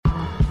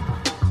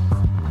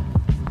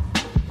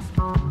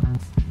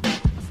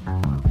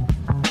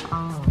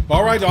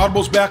All right,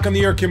 Audible's back on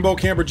the air. Kimbo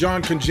Camper,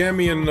 John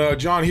Congemi, and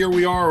John, here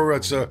we are.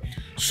 It's a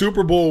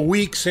Super Bowl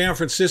week, San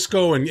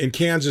Francisco and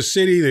Kansas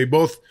City. They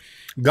both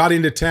got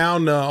into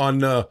town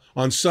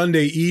on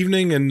Sunday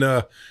evening, and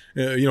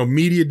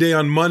media day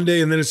on Monday,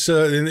 and then it's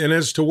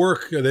to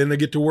work. Then they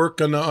get to work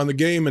on the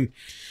game, and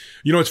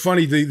it's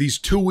funny these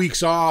 2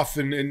 weeks off,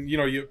 and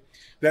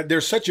that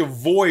there's such a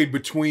void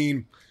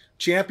between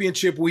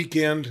championship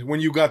weekend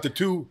when you got the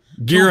two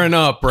gearing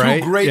up,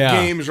 right? Two great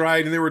games,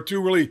 right? And there were two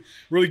really,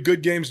 really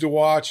good games to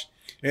watch.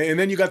 And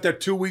then you got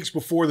that 2 weeks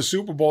before the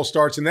Super Bowl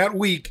starts. And that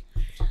week,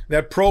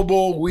 that Pro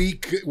Bowl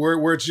week,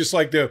 where it's just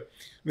like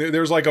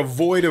there's like a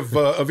void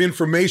of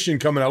information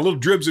coming out, little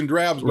dribs and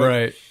drabs. But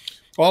right.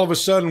 All of a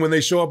sudden, when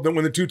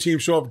the two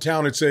teams show up in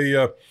town, it's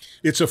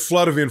a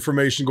flood of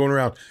information going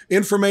around.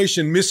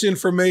 Information,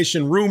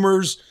 misinformation,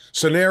 rumors,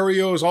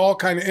 scenarios,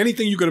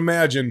 anything you could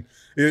imagine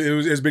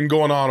has been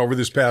going on over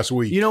this past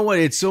week. You know what?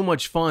 It's so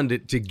much fun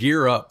to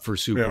gear up for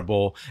Super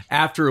Bowl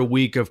after a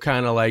week of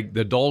kind of like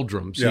the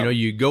doldrums. Yeah.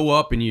 You go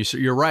up and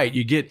you're right.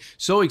 You get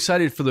so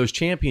excited for those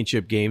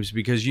championship games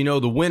because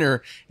the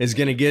winner is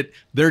going to get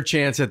their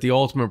chance at the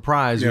ultimate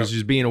prize, which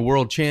is being a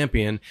world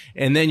champion.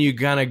 And then you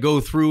kind of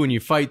go through and you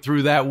fight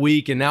through that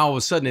week, and now all of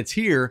a sudden it's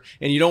here,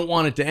 and you don't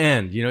want it to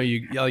end.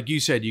 You like you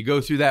said, you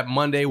go through that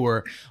Monday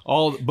where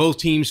both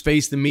teams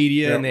face the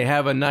media and they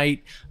have a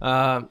night,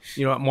 at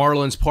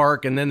Marlins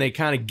Park. And then they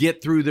kind of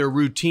get through their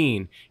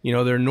routine,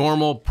 their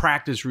normal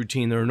practice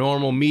routine, their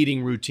normal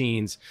meeting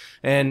routines.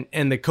 And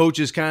the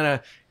coaches kind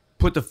of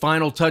put the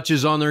final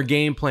touches on their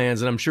game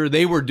plans. And I'm sure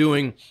they were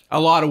doing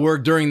a lot of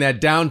work during that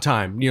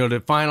downtime, to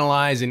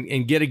finalize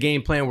and get a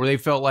game plan where they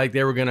felt like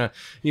they were going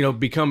to,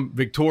 become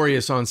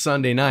victorious on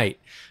Sunday night.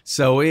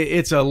 So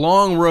it's a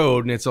long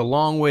road and it's a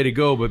long way to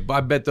go, but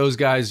I bet those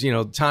guys,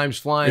 time's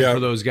flying for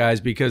those guys,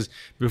 because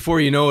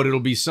before you know it, it'll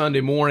be Sunday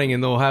morning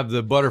and they'll have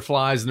the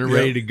butterflies and they're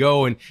ready to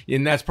go. And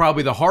that's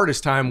probably the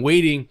hardest time,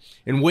 waiting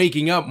and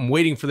waking up and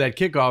waiting for that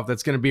kickoff.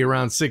 That's going to be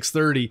around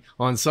 6:30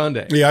 on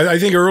Sunday. Yeah, I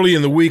think early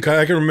in the week,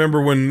 I can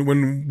remember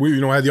when we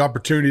had the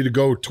opportunity to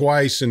go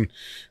twice and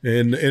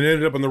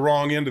ended up on the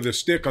wrong end of the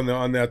stick on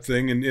that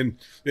thing. And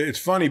it's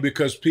funny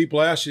because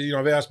people ask you,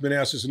 I've been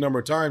asked this a number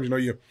of times,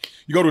 you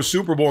go to a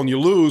Super Bowl and you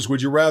lose,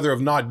 would you rather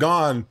have not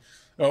gone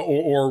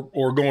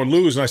or go and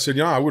lose? And I said,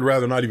 I would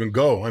rather not even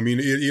go. I mean,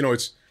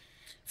 it's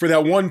for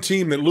that one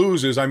team that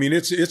loses. I mean,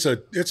 it's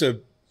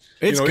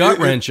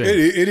gut-wrenching.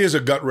 It is a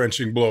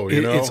gut-wrenching blow,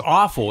 It's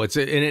awful. And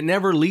it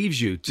never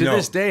leaves you. To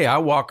this day, I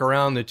walk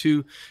around the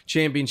two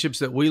championships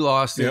that we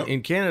lost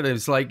in Canada.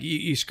 It's like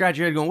you scratch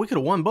your head going, we could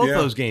have won both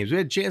those games. We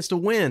had a chance to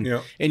win.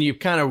 Yeah. And you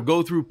kind of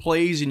go through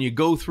plays and you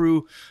go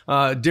through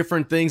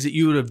different things that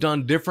you would have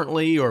done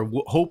differently or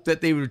hope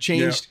that they would have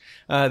changed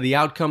the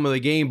outcome of the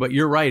game. But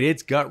you're right.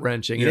 It's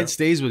gut-wrenching. And it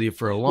stays with you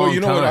for a long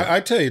time. What? I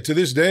tell you, to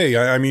this day,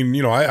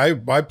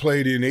 I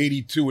played in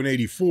 82 and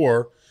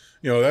 84.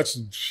 That's,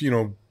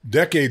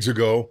 decades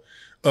ago.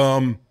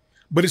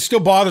 But it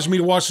still bothers me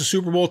to watch the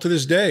Super Bowl to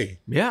this day.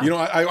 Yeah.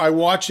 I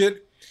watch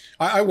it.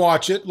 I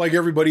watch it like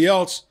everybody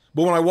else.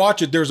 But when I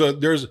watch it, there's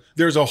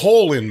a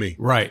hole in me.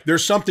 Right.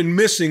 There's something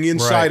missing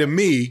inside of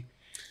me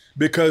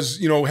because,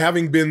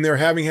 having been there,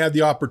 having had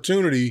the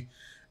opportunity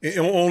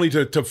only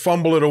to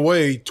fumble it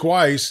away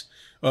twice,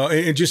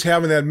 and just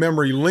having that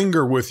memory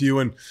linger with you.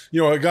 And,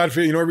 God,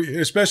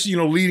 especially,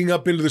 leading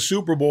up into the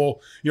Super Bowl,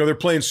 they're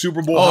playing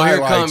Super Bowl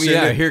highlights.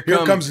 Here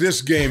comes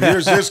this game.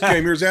 Here's this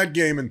game. Here's that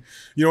game. And,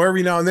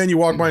 every now and then you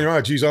walk by and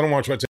you're, geez, I don't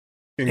want to watch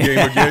that game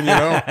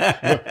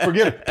again,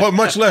 Forget it.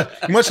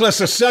 Much less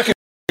a second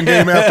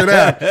game after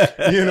that,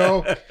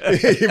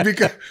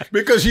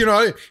 because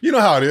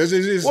how it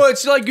is. Well,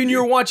 it's like when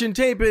you're watching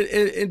tape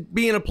and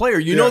being a player,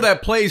 know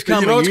that play's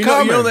coming. You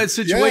know that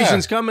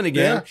situation's coming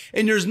again,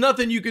 and there's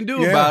nothing you can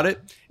do about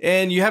it,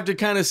 and you have to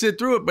kind of sit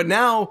through it. But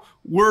now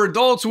we're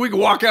adults, so we can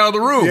walk out of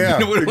the room. Yeah,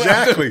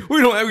 exactly.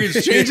 We don't have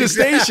to change the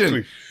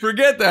station.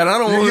 Forget that. I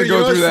don't want to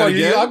go through that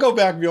again. I'll go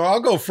back.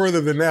 I'll go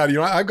further than that.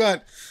 I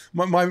got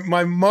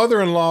my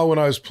mother-in-law when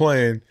I was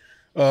playing.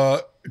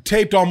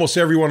 Taped almost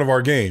every one of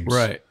our games,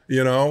 right?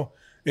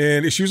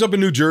 And she was up in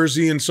New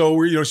Jersey, and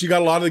so she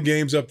got a lot of the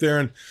games up there,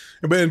 and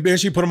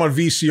she put them on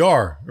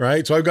VCR,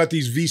 right? So I've got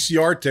these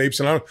VCR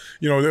tapes, and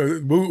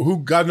who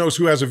God knows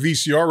who has a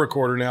VCR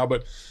recorder now,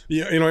 but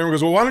everyone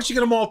goes, well, why don't you get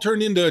them all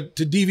turned into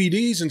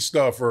DVDs and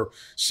stuff or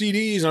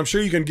CDs? I'm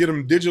sure you can get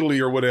them digitally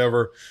or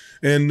whatever.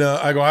 And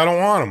I go, I don't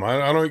want them.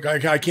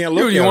 I can't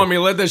look. Dude, you want me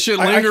to let that shit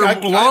linger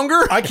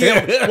longer? I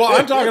can't. Well,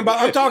 I'm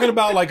talking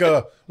about like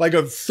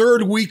a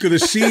third week of the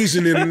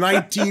season in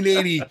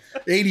 1980,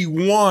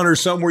 81 or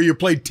something where you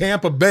played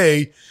Tampa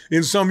Bay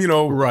in some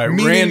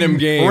random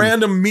game,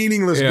 random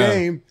meaningless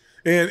game.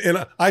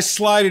 And I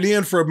slide it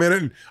in for a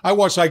minute, and I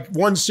watch like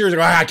one series. I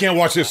go, I can't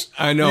watch this.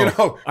 I know,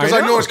 because I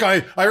know it's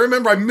kind of. I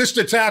remember I missed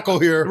a tackle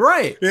here,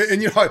 right?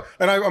 And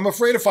I'm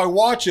afraid if I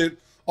watch it,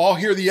 I'll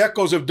hear the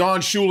echoes of Don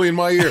Shuley in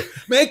my ear.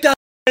 Make that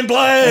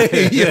play.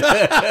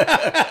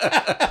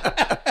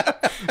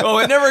 Oh,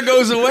 it never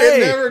goes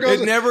away.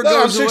 It never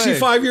goes away. I'm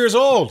 65 years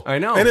old. I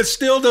know. And it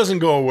still doesn't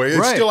go away. It's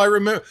Right. still, I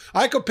remember,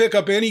 I could pick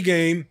up any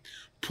game,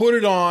 put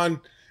it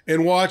on,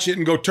 and watch it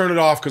and go turn it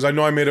off because I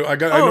know I made it. I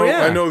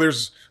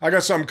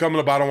got something coming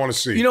up I don't want to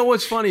see. You know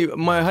what's funny?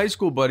 My high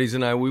school buddies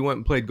and I, we went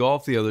and played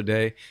golf the other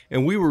day,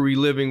 and we were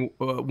reliving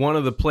one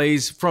of the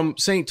plays from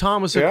St.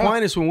 Thomas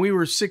Aquinas when we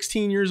were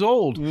 16 years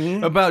old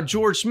about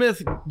George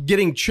Smith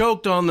getting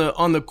choked on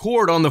the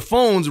court on the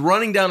phones,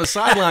 running down the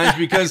sidelines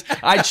because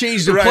I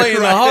changed the play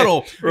in the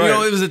huddle. Right. You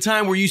know, it was a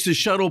time where you used to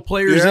shuttle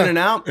players in and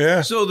out.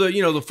 Yeah. So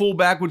the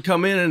fullback would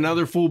come in and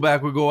another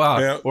fullback would go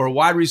out, or a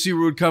wide receiver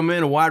would come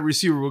in, a wide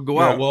receiver would go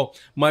out. Well,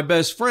 my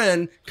best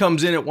friend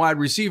comes in at wide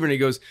receiver and he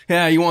goes,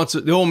 "Yeah,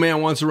 the old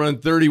man wants to run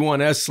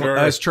 31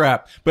 S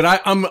trap,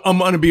 but I'm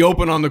going to be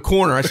open on the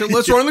corner." I said,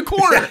 "Let's run the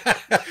corner."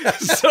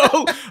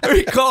 So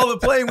we call the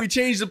play, we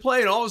change the play,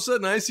 and all of a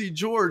sudden I see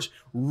George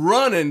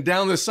running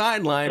down the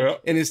sideline,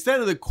 and instead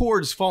of the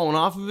cords falling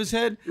off of his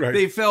head,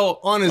 they fell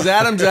on his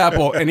Adam's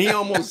apple, and he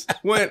almost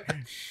went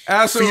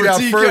ass over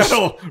tea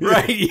kettle.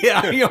 Right?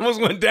 Yeah, he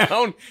almost went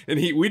down, and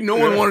no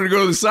one wanted to go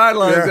to the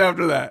sidelines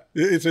after that.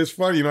 It's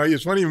funny,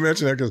 it's funny you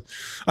mention that because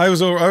I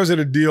was at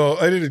a deal.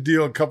 I did a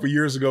deal a couple of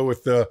years ago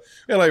with a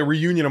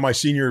reunion of my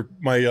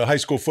high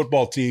school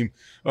football team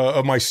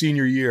of my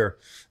senior year,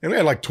 and we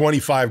had like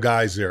 25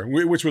 guys there,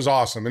 which was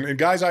awesome, and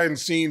guys I hadn't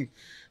seen.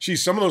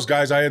 Some of those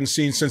guys I hadn't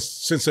seen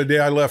since the day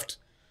I left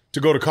to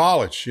go to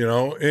college,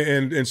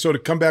 and so to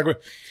come back with,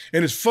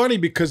 and it's funny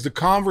because the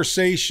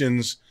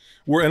conversations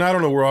were, and I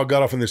don't know where I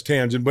got off on this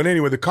tangent, but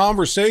anyway, the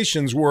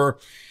conversations were,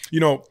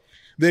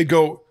 they'd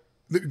go,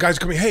 the guys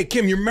come in, "Hey,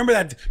 Kim, you remember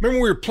that?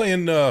 Remember we were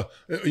playing,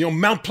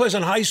 Mount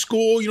Pleasant High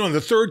School, in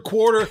the third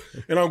quarter?"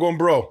 And I'm going,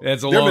 "Bro,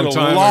 that's a long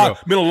time ago.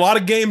 Been a lot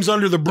of games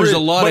under the bridge. There's a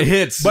lot of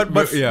hits,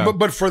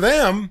 but for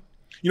them."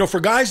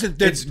 For guys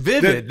that it's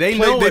vivid, they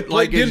know it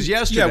like it was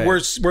yesterday. Yeah,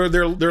 where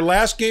their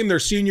last game, their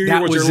senior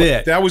year was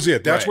it. That was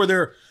it. That's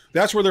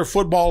where their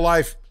football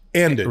life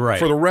ended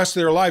for the rest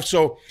of their life.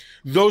 So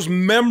those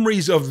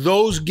memories of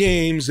those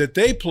games that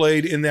they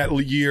played in that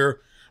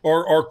year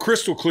are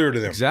crystal clear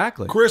to them.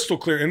 Exactly, crystal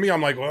clear. And me,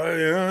 I'm like,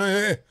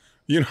 well,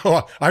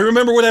 I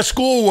remember where that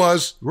school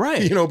was.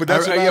 Right. But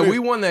that's we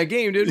won that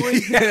game, didn't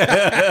we?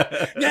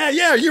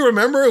 yeah, you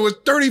remember. It was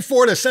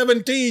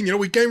 34-17.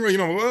 We came, I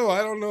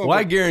don't know. Well,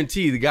 I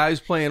guarantee the guys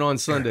playing on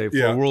Sunday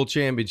for a world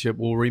championship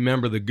will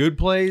remember the good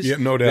plays. Yeah,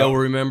 no doubt. They'll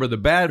remember the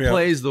bad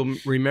plays. They'll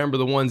remember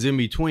the ones in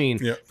between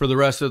for the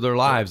rest of their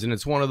lives. And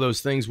it's one of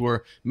those things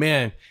where,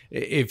 man,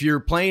 if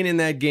you're playing in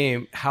that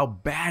game, how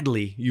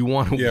badly you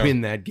want to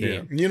win that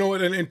game. Yeah. You know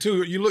what? And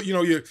two, you look,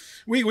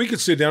 we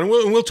could sit down and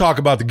we'll talk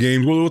about the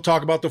games. We'll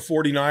talk about the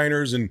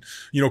 49ers and,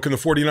 can the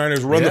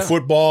 49ers run the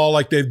football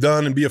like they've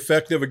done and be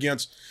effective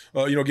against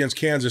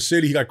Kansas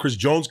City. He got Chris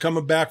Jones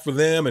coming back for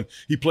them, and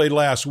he played the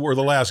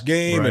last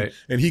game,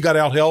 and he got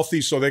out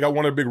healthy, so they got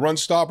one of the big run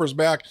stoppers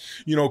back.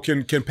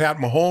 Can Pat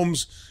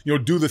Mahomes,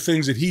 do the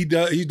things that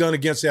he's done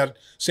against that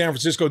San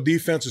Francisco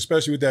defense,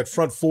 especially with that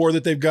front four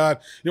that they've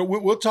got.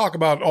 We'll talk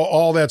about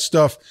all that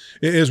stuff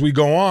as we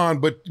go on,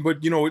 but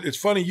it's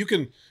funny, you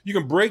can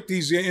break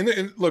these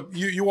and look,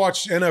 you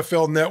watch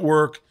NFL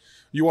Network.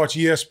 You watch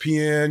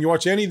ESPN, you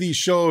watch any of these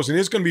shows, and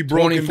it's going to be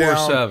broken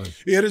down.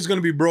 It is going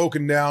to be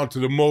broken down to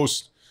the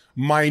most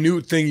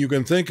minute thing you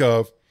can think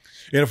of.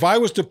 And if I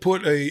was to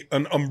put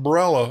an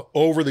umbrella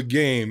over the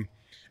game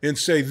and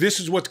say, this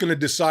is what's going to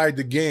decide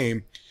the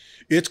game,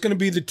 it's going to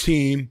be the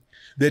team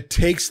that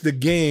takes the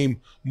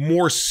game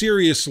more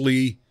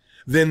seriously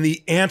than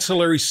the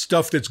ancillary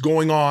stuff that's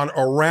going on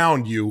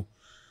around you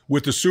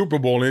with the Super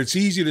Bowl. And it's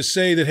easy to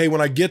say that, hey,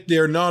 when I get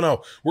there,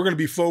 no, we're going to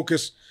be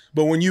focused.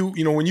 But when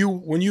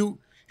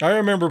I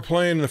remember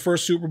playing in the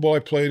first Super Bowl I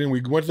played in, we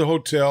went to the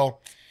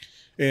hotel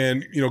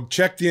and,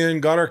 checked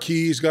in, got our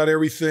keys, got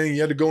everything.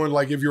 You had to go in,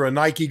 like if you're a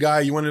Nike guy,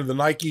 you went into the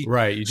Nike.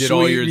 Right, you did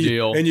all your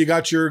deal. And you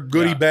got your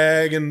goodie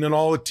bag and then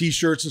all the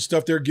T-shirts and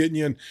stuff they're getting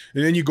you. And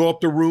then you go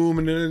up the room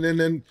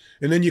and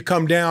then you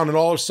come down and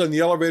all of a sudden the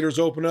elevators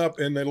open up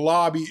and the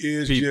lobby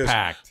is just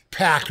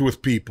packed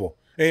with people.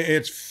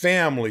 It's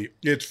family,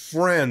 it's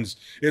friends,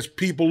 it's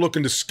people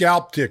looking to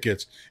scalp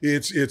tickets,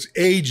 it's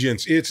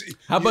agents, it's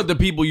how about the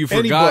people you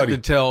forgot to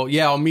tell?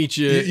 Yeah, I'll meet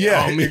you.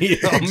 Yeah, I'll meet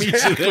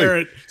you there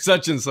at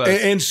such and such.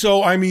 And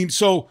so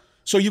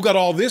so you got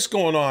all this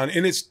going on,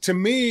 and it's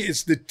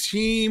the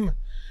team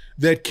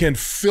that can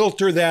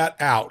filter that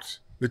out,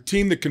 the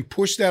team that can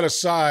push that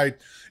aside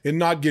and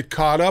not get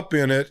caught up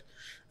in it.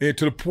 And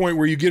to the point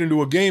where you get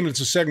into a game and it's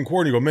the second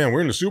quarter, and you go, man,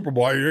 we're in the Super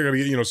Bowl. You're gonna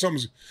get,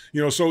 something's,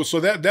 so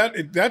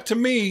that to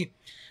me,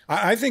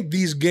 I think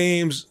these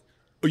games,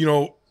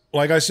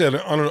 like I said,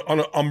 on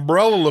an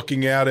umbrella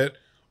looking at it,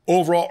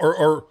 overall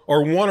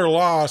are won or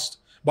lost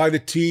by the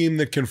team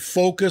that can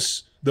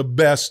focus the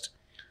best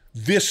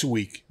this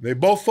week. They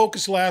both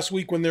focused last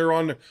week when they're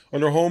in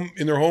their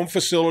home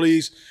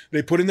facilities.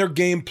 They put in their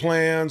game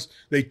plans.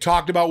 They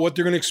talked about what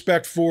they're going to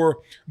expect for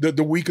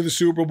the week of the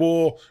Super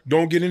Bowl.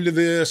 Don't get into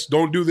this.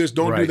 Don't do this.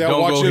 Don't do that.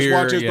 Watch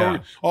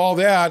this. All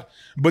that.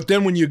 But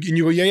then when you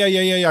go,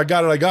 yeah, I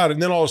got it.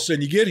 And then all of a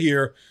sudden you get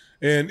here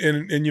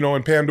and you know,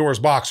 and Pandora's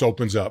box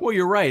opens up. Well,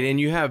 you're right, and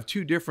you have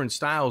two different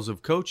styles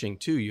of coaching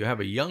too. You have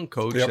a young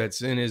coach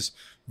that's in his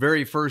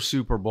very first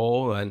Super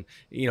Bowl, and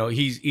you know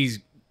he's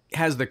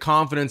has the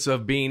confidence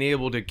of being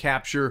able to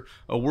capture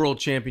a world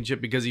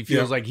championship because he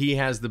feels like he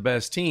has the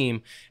best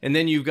team. And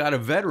then you've got a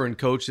veteran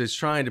coach that's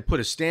trying to put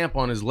a stamp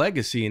on his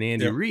legacy in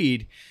Andy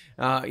Reid,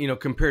 you know,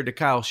 compared to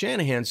Kyle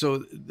Shanahan.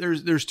 So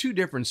there's two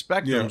different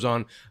spectrums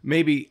on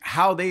maybe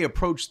how they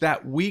approach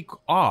that week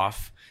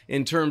off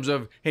in terms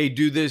of, hey,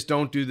 do this,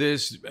 don't do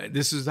this.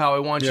 This is how I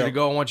want you to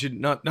go. I want you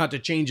not to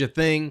change a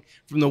thing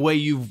from the way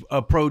you've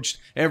approached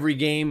every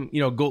game, you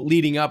know,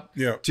 leading up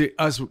to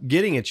us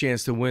getting a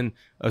chance to win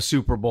a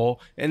Super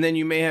Bowl. And then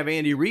you may have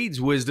Andy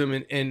Reid's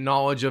wisdom and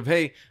knowledge of,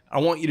 hey, I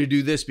want you to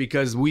do this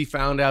because we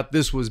found out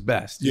this was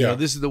best. You know,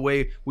 this is the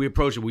way we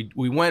approach it.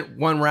 We went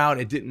one route.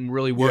 It didn't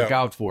really work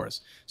out for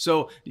us.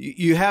 So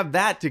you have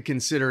that to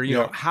consider, you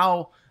know,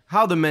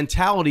 how the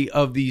mentality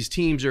of these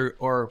teams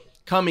are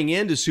coming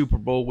into Super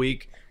Bowl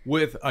week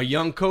with a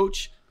young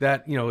coach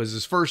that, you know, is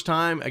his first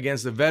time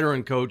against a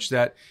veteran coach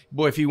that,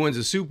 boy, if he wins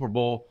a Super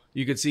Bowl,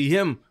 you could see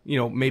him, you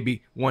know,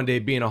 maybe one day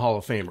being a Hall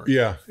of Famer.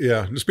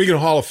 Yeah. Speaking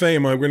of Hall of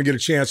Fame, we're going to get a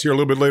chance here a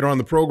little bit later on in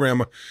the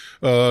program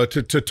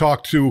to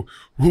talk to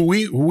who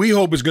we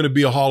hope is going to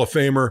be a Hall of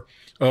Famer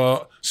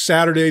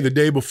Saturday, the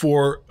day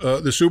before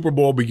the Super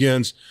Bowl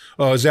begins.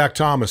 Zach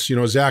Thomas, you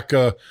know, Zach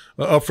up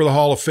for the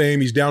Hall of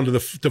Fame. He's down to the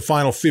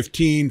final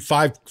 15.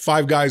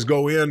 Five guys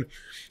go in.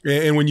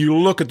 And when you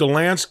look at the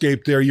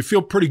landscape there, you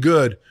feel pretty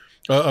good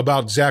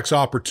about Zach's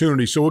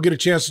opportunity. So we'll get a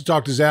chance to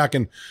talk to Zach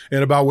and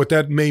about what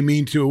that may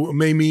mean to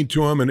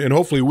him and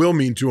hopefully will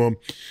mean to him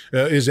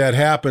as that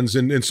happens.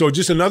 And so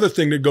just another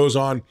thing that goes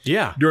on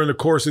during the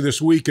course of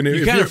this week. And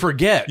you kind of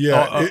forget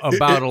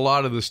about a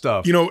lot of the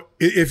stuff. You know,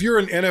 if you're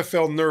an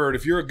NFL nerd,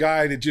 if you're a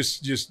guy that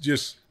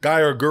just guy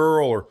or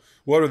girl or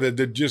whatever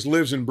that just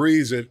lives and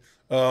breathes it,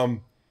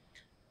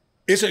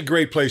 it's a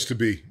great place to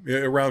be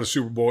around the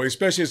Super Bowl,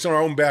 especially it's in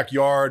our own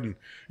backyard. And,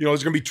 you know,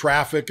 there's going to be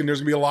traffic and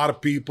there's going to be a lot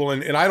of people.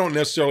 And I don't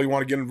necessarily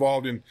want to get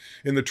involved in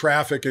the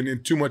traffic and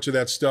in too much of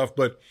that stuff.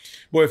 But,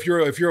 boy, if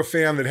you're a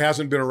fan that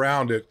hasn't been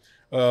around it,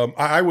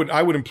 I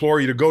would implore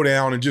you to go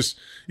down and just,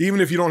 even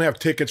if you don't have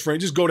tickets for it,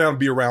 just go down and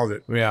be around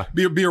it. Yeah.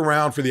 Be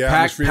around for the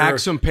atmosphere. Pack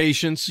some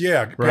patience.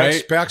 Yeah.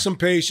 Right. Pack some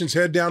patience.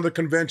 Head down to the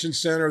convention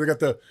center. They got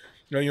the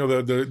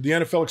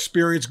NFL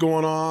experience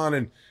going on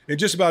and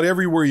just about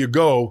everywhere you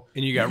go.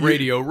 And you got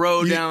Radio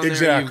Row down there.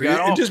 Exactly.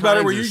 And just about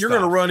everywhere you're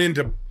going to run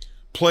into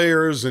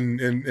players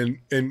and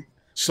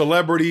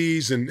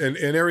celebrities and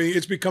everything.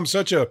 It's become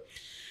such a,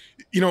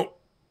 you know,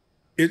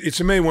 it's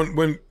amazing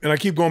when and I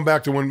keep going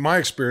back to when my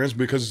experience,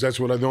 because that's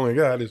what I've only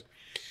got is,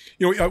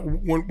 you know,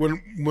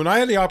 when I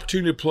had the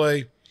opportunity to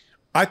play,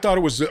 I thought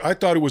it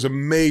was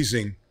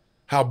amazing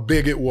how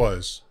big it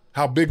was,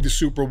 how big the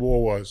Super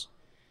Bowl was.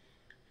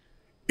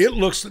 That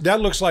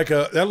looks like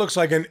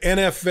an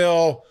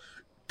NFL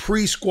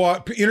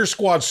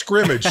inter-squad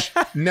scrimmage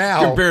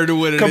now compared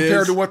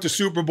to what the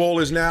Super Bowl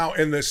is now,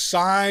 and the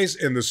size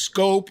and the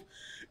scope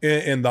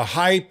and the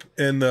hype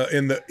and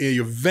the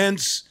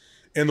events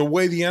and the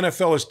way the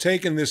NFL has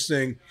taken this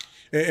thing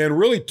and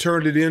really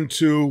turned it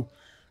into,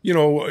 you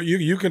know,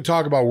 you can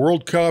talk about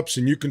World Cups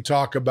and you can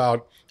talk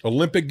about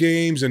Olympic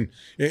Games and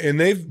the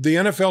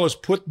NFL has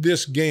put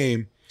this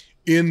game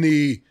in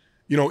the,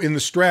 you know, in the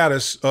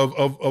stratus of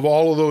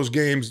all of those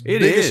games.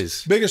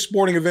 Biggest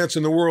sporting events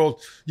in the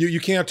world. You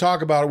can't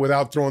talk about it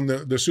without throwing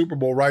the Super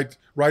Bowl right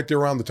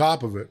there on the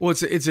top of it. Well,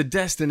 it's a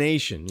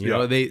destination. You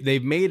know,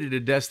 they've made it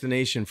a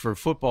destination for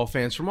football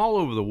fans from all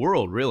over the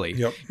world, really.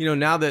 Yep. You know,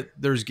 now that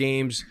there's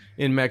games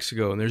in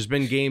Mexico and there's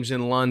been games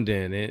in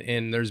London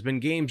and there's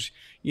been games,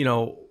 you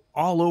know,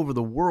 all over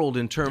the world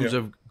in terms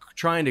of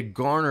trying to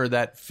garner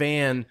that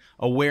fan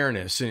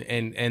awareness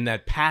and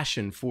that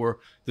passion for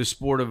the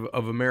sport of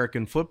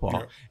American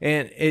football.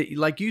 Yeah. And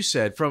like you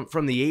said,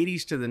 from the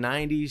 80s to the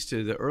 90s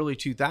to the early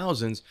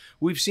 2000s,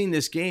 we've seen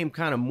this game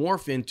kind of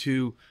morph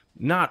into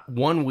not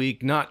 1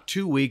 week, not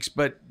 2 weeks,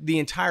 but the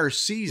entire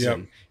season.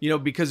 Yep. You know,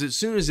 because as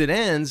soon as it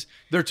ends,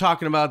 they're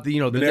talking about the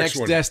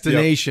next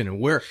destination and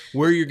where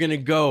you're going to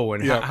go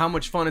and how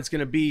much fun it's going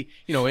to be,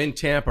 you know, in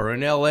Tampa or in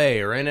LA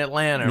or in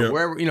Atlanta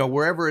or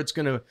wherever it's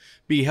going to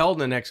be held in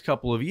the next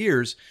couple of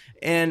years.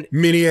 And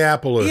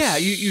Minneapolis. Yeah,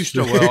 you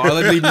still will. I'll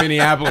leave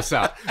Minneapolis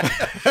out.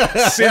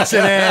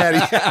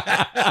 Cincinnati.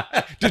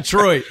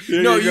 Detroit.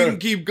 You can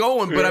keep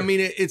going, but I mean,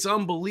 it's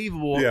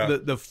unbelievable.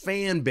 The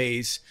fan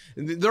base,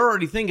 they're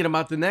already thinking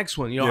about the next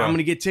one. You know, I'm going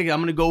to get tickets. I'm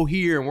going to go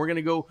here, and we're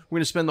going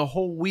to spend the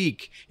whole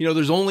week. You know,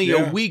 there's only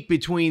a week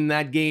between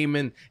that game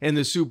and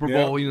the Super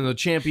Bowl. You know, the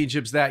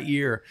championships that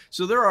year,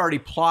 so they're already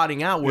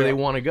plotting out where they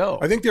want to go.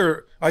 I think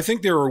there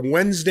are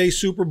Wednesday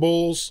Super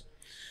Bowls,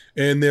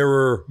 and there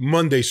are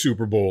Monday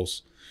Super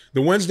Bowls.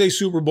 The Wednesday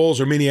Super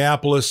Bowls are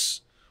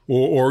Minneapolis.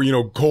 Or you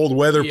know, cold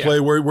weather play.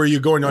 Where you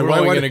going?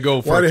 Why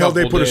the hell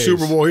they put a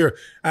Super Bowl here?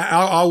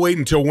 I'll wait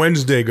until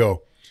Wednesday.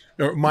 Go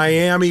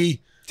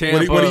Miami,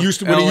 Tampa, when it used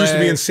to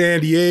be in San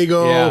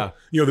Diego.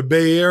 You know, the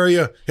Bay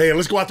Area. Hey,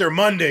 let's go out there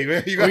Monday.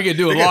 Man. We could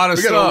do a lot of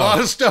stuff. We got a lot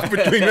of stuff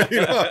between.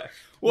 You know.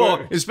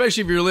 Well,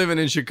 especially if you're living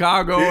in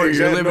Chicago or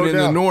you're living in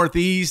the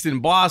Northeast in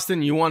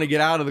Boston, you want to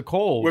get out of the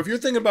cold. Well, if you're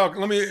thinking about,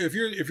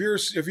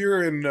 if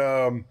you're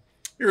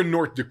in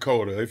North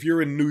Dakota, if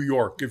you're in New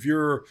York, if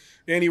you're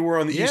anywhere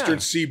on the Eastern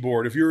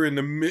Seaboard, if you're in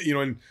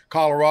in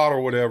Colorado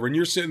or whatever, and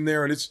you're sitting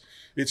there and it's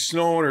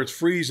snowing or it's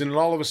freezing, and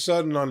all of a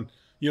sudden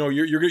you're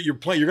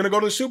going to go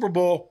to the Super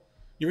Bowl.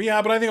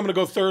 Yeah, but I think I'm going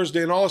to go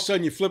Thursday, and all of a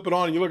sudden you flip it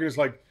on and you look and it's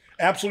like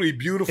absolutely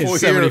beautiful.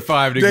 It's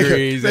 75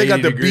 degrees. They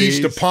got the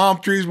beach, the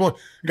palm trees.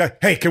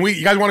 Hey,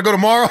 you guys want to go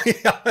tomorrow?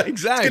 Exactly.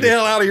 Let's get the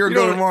hell out of here and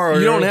go tomorrow.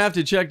 You don't have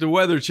to check the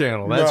Weather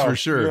Channel. That's for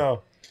sure.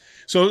 No.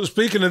 So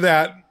speaking of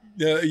that,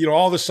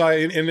 all the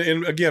side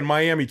and again,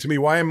 Miami, to me,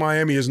 why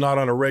Miami is not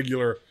on a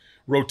regular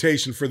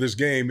rotation for this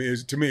game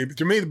is to me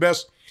the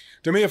best.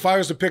 To me, if I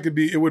was to pick,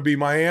 it would be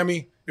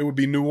Miami, it would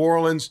be New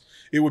Orleans,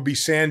 it would be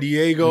San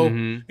Diego,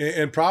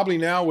 and probably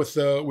now with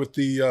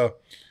the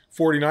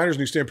 49ers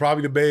new stand,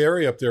 probably the Bay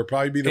Area up there,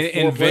 probably be the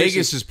four and places.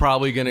 Vegas is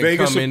probably going to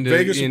come into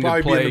Vegas will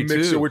probably play be in the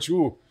mix, too. which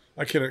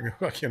I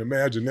can't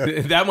imagine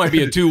that. That might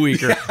be a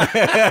 2-weeker.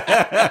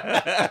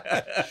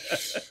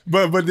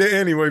 but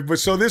anyway,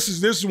 so this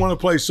is one of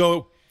the places.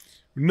 So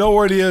know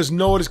where it is,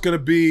 know what it's going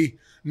to be.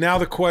 Now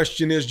the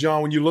question is,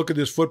 John, when you look at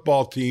this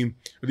football team,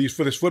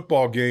 for this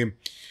football game,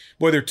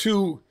 boy, they're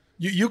two.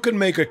 You can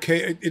make a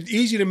case. It's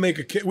easy to make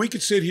a case. We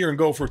could sit here and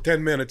go for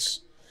 10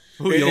 minutes.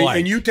 Who you like?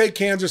 And you take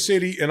Kansas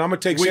City, and I'm going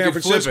to take San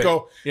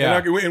Francisco,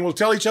 and we'll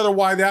tell each other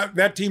why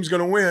that team's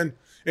going to win,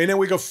 and then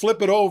we go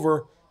flip it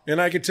over,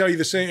 and I can tell you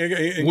the same.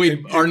 We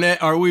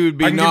would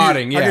be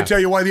nodding. I can tell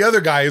you why the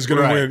other guy is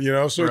going to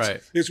win. So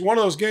it's one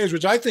of those games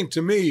which I think,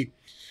 to me,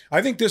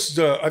 I think this is.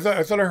 I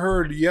thought I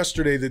heard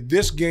yesterday that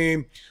this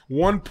game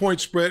 1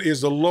 point spread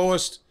is the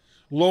lowest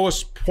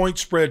point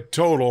spread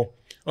total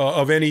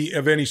of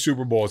any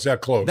Super Bowl. It's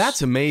that close.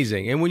 That's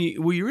amazing. And when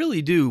you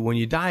really do, when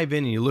you dive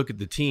in and you look at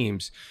the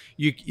teams,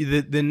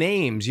 the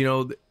names,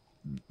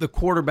 the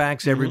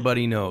quarterbacks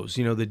everybody knows,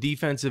 the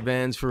defensive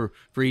ends for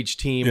each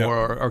team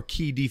or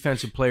key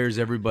defensive players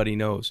everybody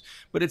knows.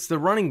 But it's the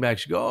running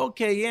backs. You go,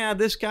 okay, yeah,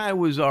 this guy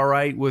was all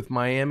right with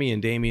Miami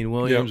and Damian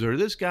Williams, or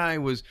this guy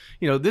was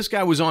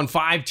on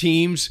 5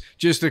 teams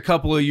just a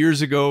couple of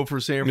years ago for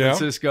San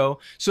Francisco.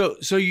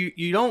 So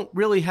you don't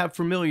really have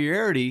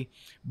familiarity,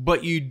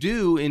 but you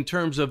do in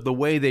terms of the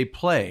way they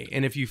play.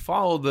 And if you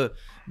follow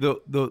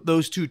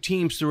those two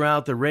teams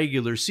throughout the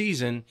regular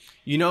season,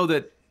 you know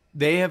that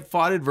they have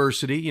fought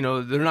adversity.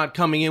 They're not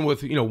coming in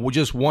with,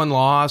 just one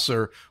loss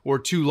or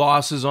 2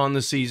 losses on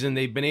the season.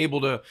 They've been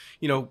able to,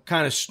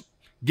 kind of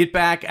get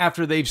back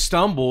after they've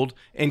stumbled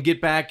and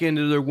get back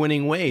into their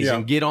winning ways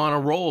and get on a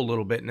roll a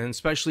little bit. And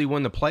especially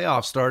when the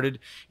playoffs started,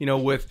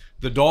 with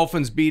the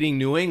Dolphins beating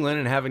New England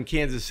and having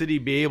Kansas City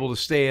be able to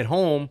stay at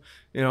home,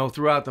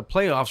 throughout the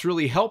playoffs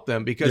really helped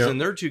them because in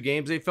their 2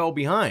 games they fell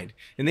behind,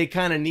 and they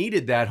kind of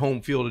needed that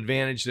home field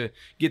advantage to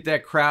get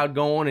that crowd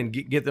going and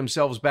get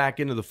themselves back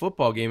into the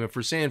football game. And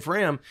for San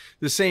Fran,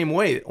 the same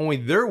way, only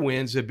their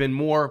wins have been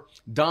more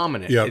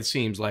dominant. It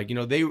seems like,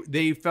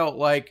 they felt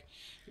like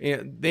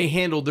they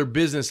handled their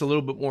business a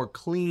little bit more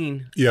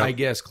clean, I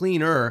guess,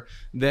 cleaner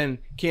than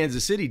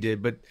Kansas City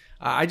did. But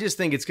I just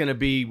think it's going to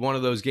be one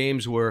of those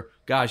games where,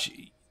 gosh,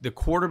 the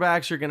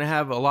quarterbacks are going to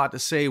have a lot to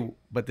say,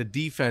 but the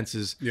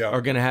defenses are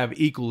going to have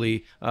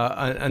equally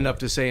enough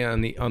to say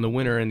on the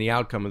winner and the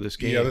outcome of this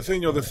game. Yeah,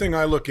 the thing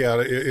I look at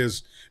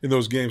is in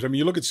those games. I mean,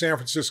 you look at San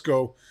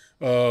Francisco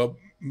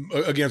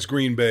against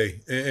Green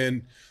Bay,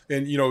 and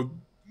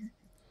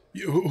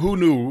who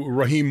knew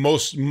Raheem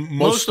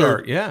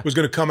Mostert was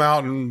going to come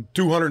out and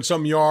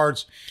 200-something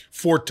yards,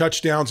 4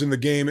 touchdowns in the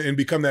game, and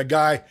become that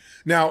guy.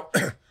 Now,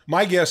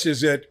 my guess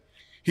is that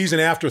he's an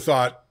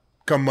afterthought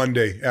come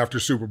Monday after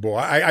Super Bowl.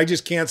 I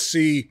just can't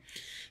see,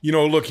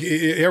 look,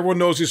 everyone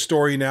knows his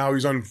story now.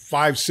 He's on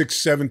 5, 6,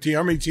 7 teams.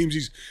 How many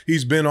teams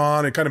he's been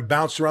on and kind of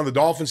bounced around. The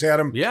Dolphins had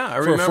him I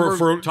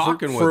remember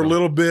talking with for him a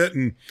little bit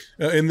and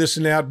this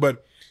and that.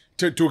 But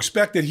to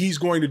expect that he's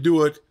going to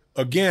do it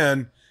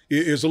again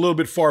is a little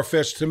bit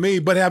far-fetched to me.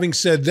 But having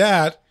said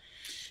that,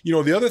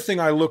 the other thing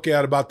I look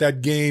at about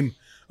that game,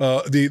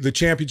 the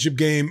championship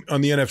game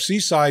on the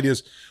NFC side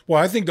is,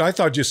 I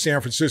thought just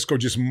San Francisco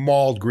just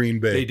mauled Green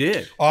Bay. They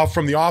did.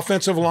 From the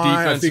offensive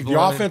line. I think the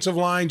offensive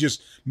line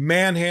just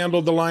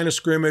manhandled the line of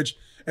scrimmage,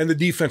 and the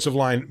defensive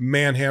line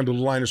manhandled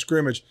the line of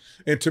scrimmage.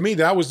 And to me,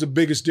 that was the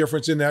biggest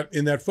difference in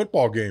that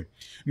football game.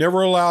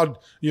 Never allowed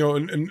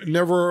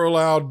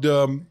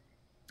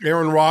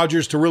Aaron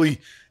Rodgers to really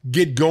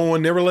get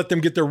going. Never let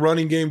them get their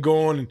running game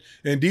going.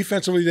 And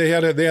defensively, they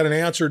had an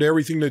answer to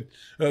everything that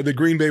the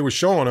Green Bay was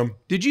showing them.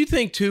 Did you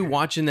think too,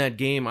 watching that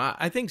game?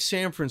 I think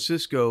San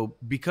Francisco,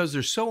 because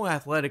they're so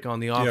athletic on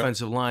the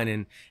offensive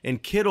line,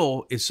 and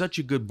Kittle is such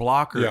a good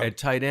blocker at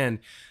tight end.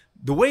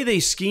 The way they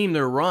scheme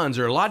their runs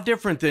are a lot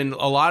different than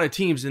a lot of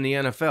teams in the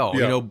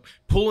NFL.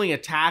 Pulling a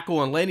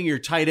tackle and letting your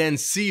tight end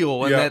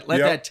seal and let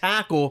that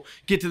tackle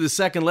get to the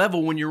second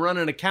level when you're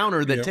running a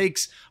counter that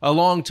takes a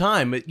long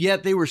time. But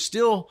yet they were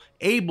still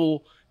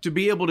able to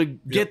be able to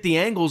get the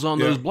angles on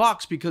those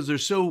blocks because they're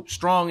so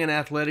strong and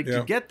athletic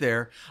to get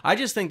there. I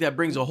just think that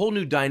brings a whole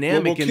new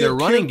dynamic in their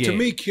running game. To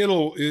me,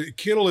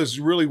 Kittle is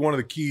really one of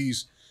the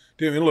keys.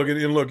 And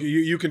look,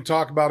 you can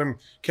talk about him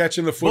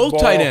catching the football.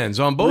 Both tight ends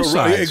on both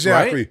sides,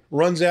 exactly. Right?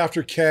 Runs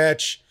after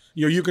catch.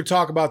 You can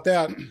talk about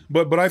that.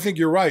 But I think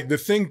you're right. The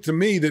thing to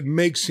me that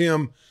makes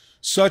him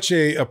such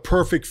a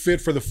perfect fit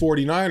for the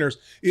 49ers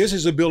is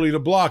his ability to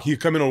block. He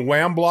come in a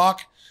wham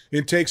block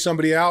and take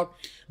somebody out.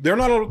 They're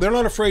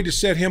not afraid to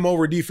set him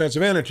over a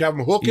defensive end and have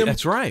him hook him.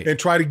 That's right. And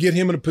try to get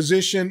him in a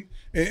position.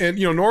 And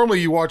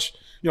normally you watch,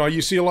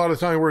 you see a lot of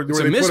the time where it's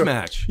they a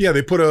mismatch.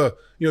 They put a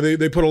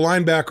they put a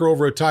linebacker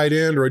over a tight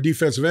end or a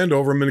defensive end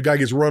over him, and the guy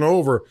gets run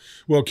over.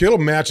 Well, Kittle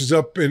matches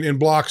up and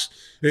blocks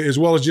as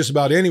well as just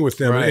about any with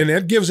them, and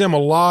that gives them a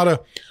lot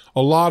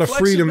of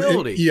freedom.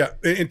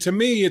 And to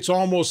me, it's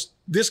almost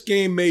this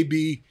game may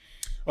be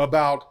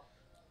about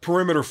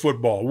perimeter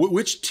football.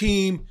 Which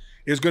team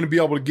is going to be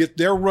able to get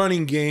their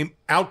running game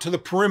out to the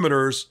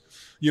perimeters?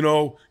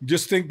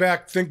 Just think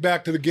back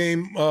to the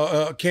game,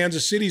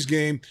 Kansas City's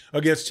game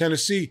against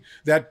Tennessee.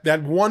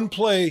 That one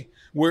play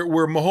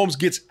where Mahomes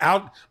gets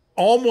out,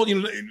 almost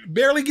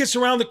barely gets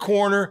around the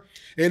corner,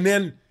 and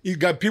then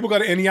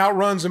and he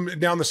outruns him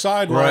down the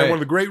sideline. Right. One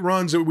of the great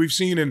runs that we've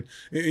seen in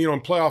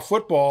playoff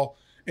football.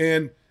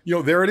 And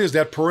there it is,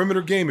 that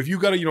perimeter game. If you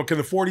got to, can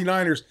the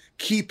 49ers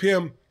keep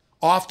him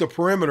off the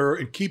perimeter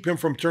and keep him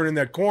from turning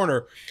that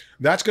corner?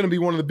 That's going to be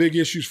one of the big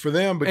issues for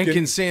them. But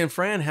can San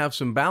Fran have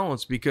some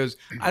balance? Because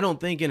I don't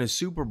think in a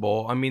Super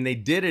Bowl, I mean, they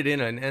did it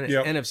in an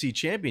NFC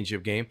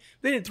Championship game.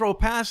 They didn't throw a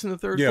pass in the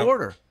third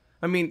quarter.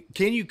 I mean,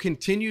 can you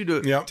continue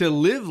to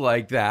live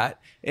like that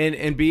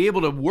and be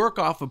able to work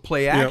off of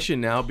play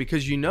action now?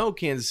 Because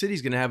Kansas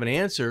City's going to have an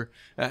answer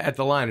at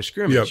the line of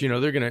scrimmage.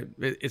 They're going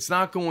to. It's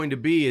not going to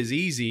be as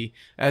easy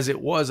as it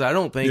was, I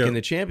don't think, in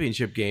the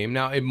championship game.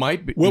 Now it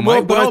might be. Look,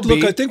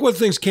 I think one of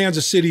the things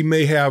Kansas City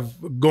may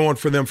have going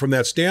for them from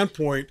that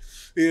standpoint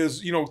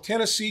is,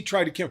 Tennessee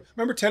tried to.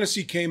 Remember,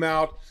 Tennessee came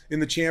out in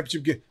the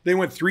championship game. They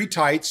went 3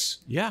 tights.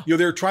 Yeah.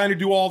 They're trying to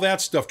do all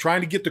that stuff,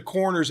 trying to get the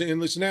corners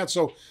and this and that.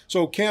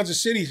 So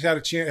Kansas City had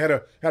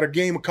a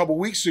game a couple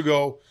weeks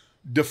ago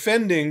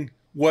defending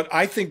what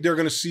I think they're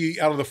going to see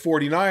out of the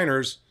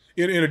 49ers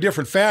in a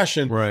different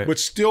fashion, right? But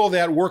still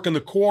that work in the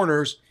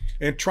corners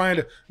and trying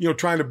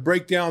to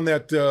break down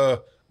that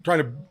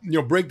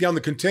break down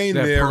the contain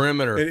that there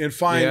perimeter and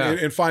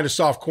find a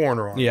soft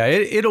corner on it. Yeah,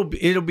 it'll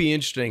be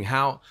interesting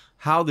how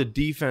the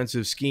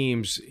defensive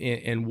schemes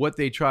and what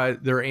they try,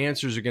 their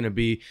answers are going to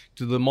be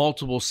to the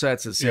multiple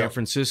sets that San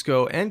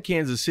Francisco and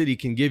Kansas City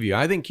can give you.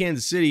 I think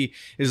Kansas City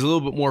is a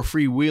little bit more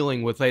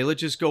freewheeling with, hey,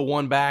 let's just go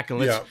one back and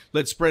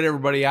let's spread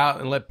everybody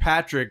out and let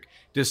Patrick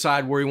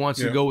decide where he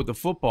wants to go with the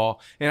football.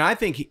 And I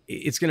think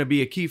it's going to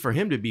be a key for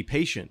him to be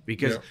patient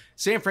because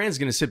San Fran's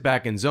going to sit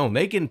back in zone.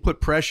 They can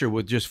put pressure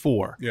with just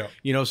 4.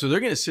 So they're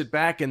going to sit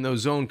back in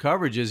those zone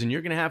coverages, and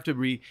you're going to have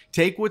to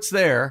take what's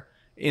there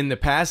in the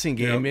passing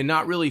game and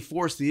not really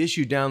force the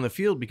issue down the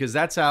field, because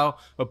that's how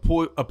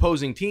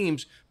opposing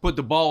teams put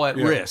the ball at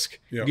risk.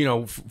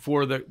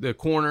 For the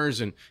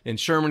corners and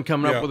Sherman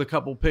coming up with a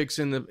couple picks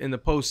in the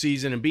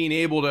postseason and being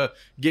able to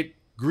get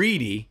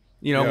greedy.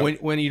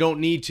 When you don't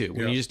need to,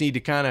 when you just need to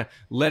kind of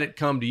let it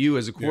come to you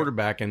as a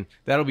quarterback, and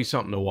that'll be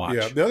something to watch.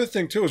 Yeah. The other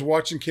thing too is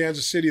watching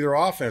Kansas City, their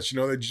offense.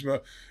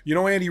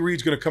 Andy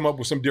Reid's going to come up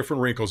with some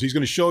different wrinkles. He's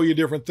going to show you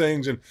different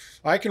things. And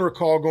I can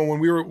recall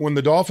when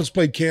the Dolphins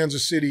played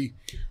Kansas City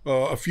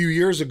a few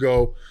years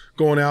ago,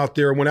 going out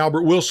there when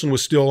Albert Wilson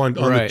was still on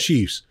the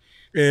Chiefs,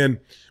 and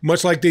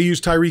much like they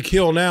use Tyreek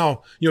Hill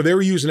now, they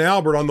were using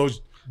Albert on those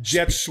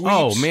jet sweeps.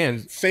 Oh man,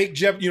 fake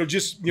jet.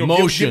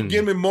 Motion.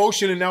 Give him in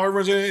motion, and now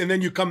everyone's in it, and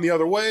then you come the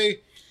other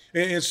way,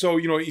 and so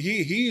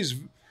he's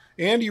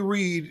Andy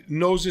Reid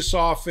knows this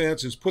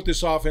offense, has put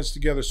this offense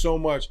together so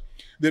much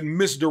that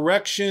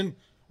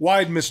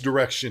wide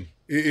misdirection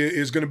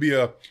is going to be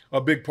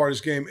a big part of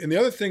this game. And the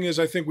other thing is,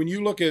 I think when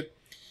you look at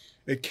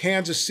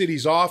Kansas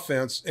City's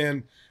offense,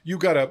 and you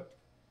got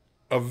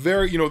a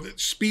very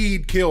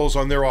speed kills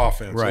on their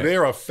offense. Right.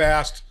 They're a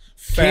fast.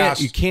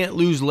 You can't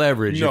lose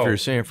leverage if you're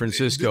San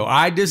Francisco.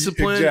 Eye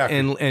discipline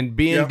and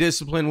being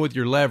disciplined with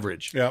your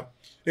leverage. Yeah,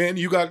 and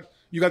you got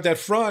that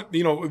front.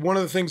 One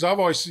of the things I've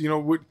always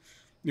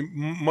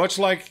much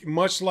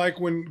like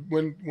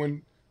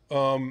when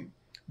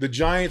the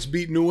Giants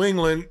beat New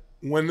England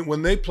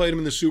when they played them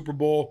in the Super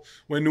Bowl,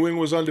 when New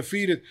England was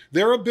undefeated,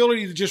 their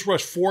ability to just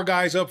rush 4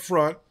 guys up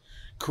front,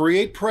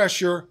 create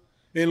pressure,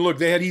 and look,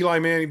 they had Eli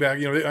Manning back.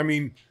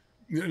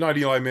 Not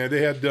Eli Manning.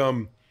 They had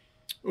who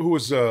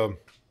was.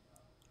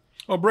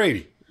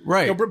 Brady.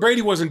 Right.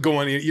 Brady wasn't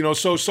going in,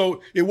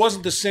 so it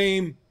wasn't the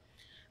same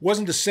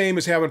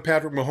as having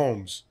Patrick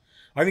Mahomes.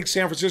 I think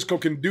San Francisco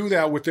can do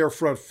that with their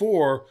front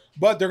 4,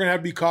 but they're going to have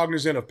to be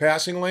cognizant of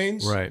passing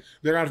lanes. Right.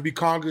 They're going to have to be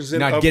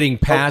cognizant of getting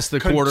past the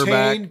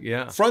quarterback.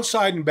 Yeah. Front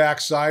side and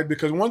back side,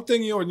 because one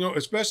thing,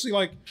 especially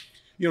like,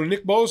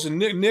 Nick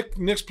Bosa,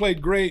 Nick's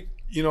played great,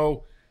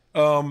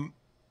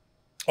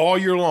 all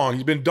year long.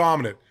 He's been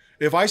dominant.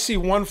 If I see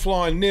one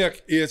flaw in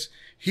Nick, it's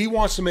he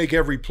wants to make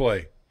every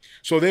play.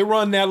 So they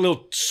run that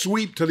little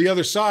sweep to the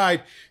other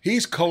side.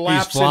 He's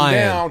collapsing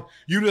down.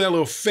 You do that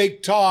little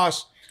fake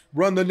toss,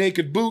 run the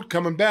naked boot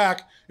coming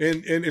back,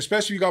 and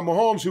especially you got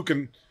Mahomes who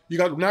can. You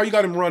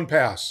got him run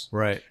pass.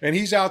 Right. And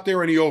he's out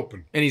there and he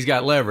open. And he's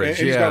got leverage.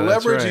 And he's got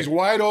leverage. Right. He's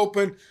wide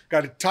open.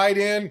 Got a tight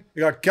end.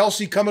 You got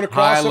Kelsey coming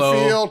across the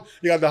field.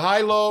 You got the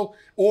high-low.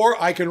 Or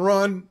I can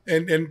run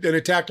and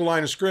attack the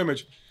line of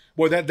scrimmage.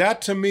 Boy,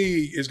 that to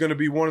me is going to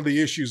be one of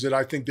the issues that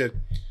I think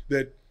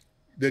that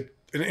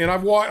and I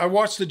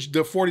watched the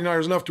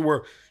 49ers enough to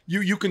where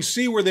you can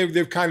see where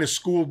they've kind of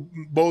schooled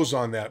Bose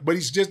on that. But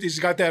he's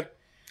got that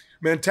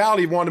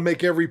mentality of wanting to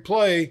make every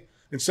play,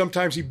 and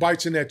sometimes he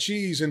bites in that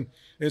cheese and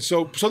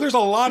so there's a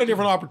lot of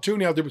different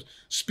opportunity out there.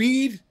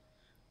 Speed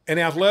and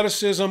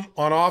athleticism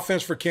on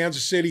offense for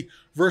Kansas City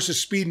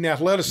versus speed and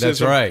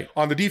athleticism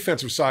on the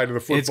defensive side of the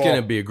football. It's going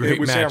to be a great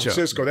with matchup. San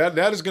Francisco.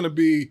 That is going to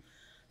be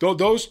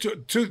those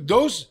two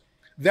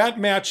that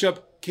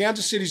matchup.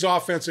 Kansas City's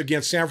offense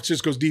against San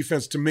Francisco's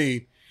defense to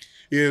me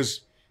is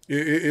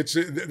that's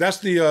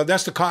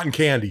the cotton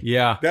candy.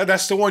 Yeah,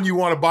 that's the one you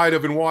want to bite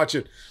of and watch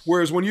it.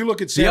 Whereas when you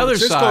look at San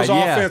Francisco's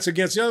offense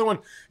against the other one,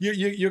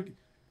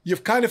 you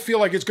kind of feel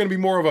like it's going to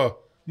be more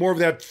of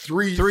that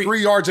three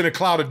yards in a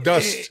cloud of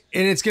dust,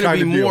 and it's going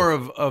to be more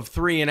of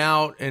 3 and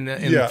out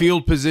and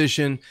field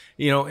position,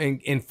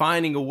 and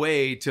finding a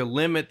way to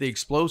limit the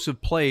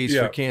explosive plays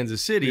for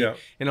Kansas City. Yeah.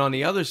 And on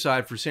the other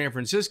side for San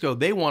Francisco,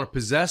 they want to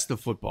possess the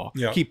football,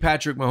 keep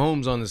Patrick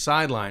Mahomes on the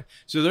sideline.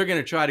 So they're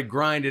going to try to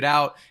grind it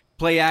out.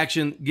 Play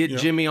action, get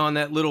Jimmy on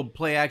that little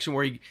play action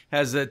where he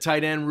has the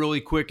tight end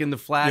really quick in the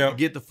flat,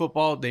 get the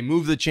football, they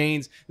move the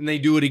chains, and they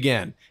do it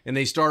again. And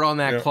they start on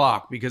that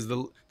clock because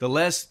the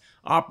less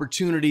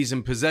opportunities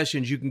and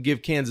possessions you can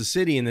give Kansas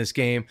City in this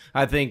game,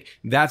 I think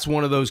that's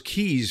one of those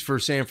keys for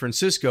San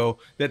Francisco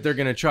that they're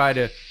going to try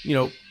to,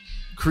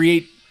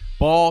 create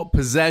ball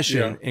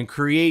possession and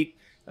create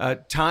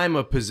time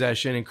of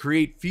possession and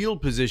create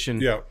field position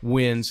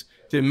wins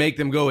to make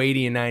them go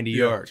 80 and 90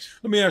 yards.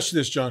 Let me ask you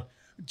this, John.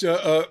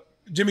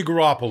 Jimmy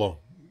Garoppolo,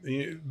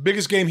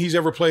 biggest game he's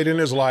ever played in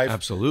his life.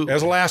 Absolutely.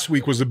 As last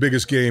week was the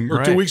biggest game,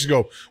 or 2 weeks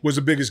ago was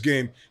the biggest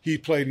game he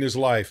played in his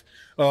life.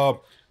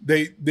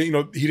 He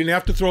didn't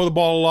have to throw the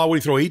ball a lot. What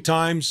did he throw 8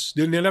 times?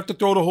 Didn't have to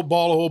throw the whole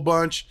ball a whole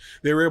bunch.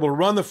 They were able to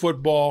run the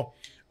football.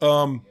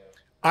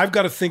 I've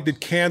got to think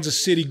that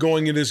Kansas City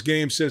going into this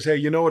game says, hey,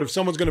 you know what? If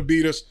someone's going to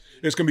beat us,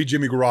 it's going to be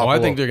Jimmy Garoppolo. Oh, I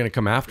think they're going to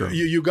come after him.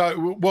 You got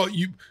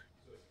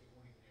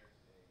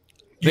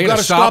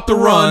to stop the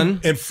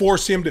run and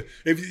force him to.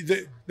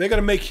 They got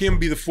to make him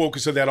be the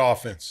focus of that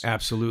offense.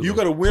 Absolutely. You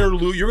got to win or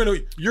lose. You're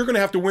going to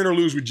have to win or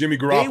lose with Jimmy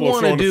Garoppolo. They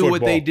want to do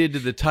what they did to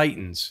the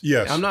Titans.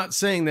 Yes. I'm not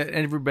saying that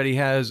everybody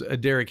has a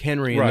Derrick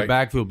Henry in the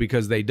backfield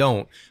because they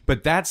don't,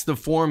 but that's the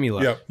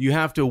formula. Yep. You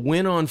have to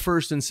win on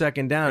first and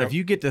second down. Yep. If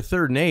you get to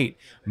 3rd and 8,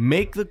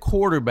 make the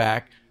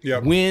quarterback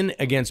win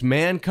against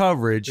man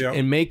coverage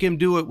and make him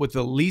do it with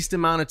the least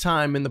amount of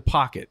time in the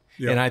pocket.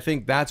 And I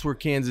think that's where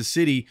Kansas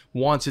City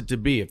wants it to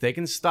be. If they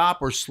can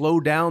stop or slow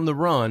down the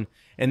run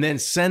and then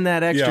send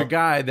that extra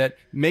guy that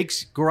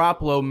makes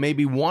Garoppolo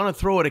maybe want to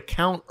throw it a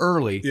count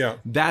early,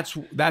 that's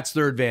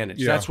their advantage.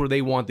 Yeah. That's where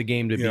they want the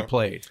game to be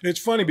played. It's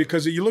funny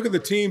because you look at the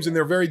teams and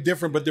they're very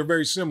different, but they're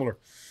very similar.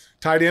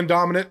 Tight end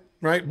dominant,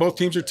 right? Both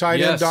teams are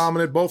tight end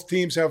dominant. Both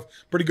teams have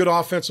pretty good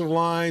offensive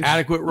lines.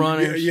 Adequate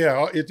runners.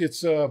 Yeah,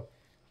 it's going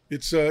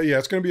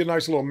to be a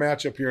nice little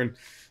matchup here. And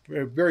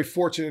very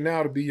fortunate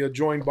now to be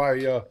joined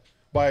by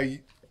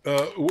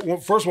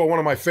first of all, one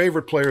of my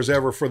favorite players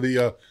ever for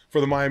the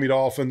Miami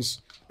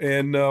Dolphins,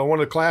 and one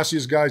of the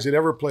classiest guys that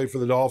ever played for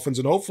the Dolphins.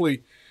 And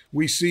hopefully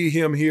we see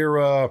him here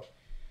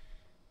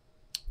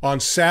on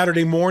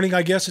Saturday morning,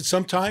 I guess, at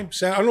some time.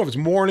 I don't know if it's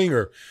morning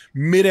or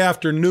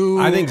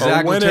mid-afternoon. I think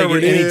Zach will take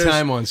it any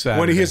time on Saturday.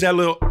 When he hears that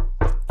little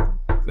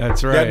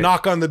that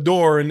knock on the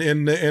door,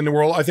 and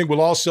I think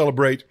we'll all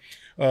celebrate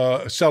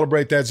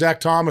that. Zach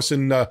Thomas,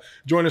 and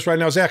join us right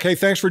now. Zach, hey,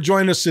 thanks for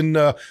joining us. And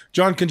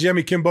John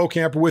Kangemi, Kim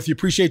Bokamp are with you.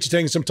 Appreciate you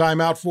taking some time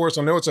out for us.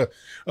 I know it's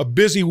a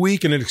busy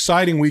week and an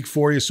exciting week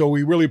for you, so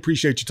we really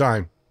appreciate your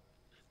time.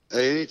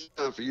 Hey,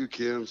 anytime for you,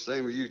 Kim.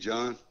 Same with you,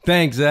 John.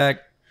 Thanks,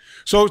 Zach.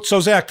 So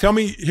Zach, tell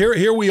me,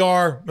 here we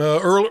are,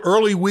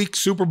 early week,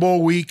 Super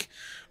Bowl week,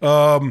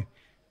 Hall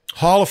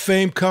of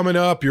Fame coming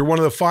up. You're one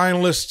of the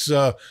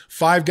finalists,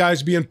 5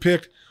 guys being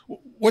picked.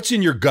 What's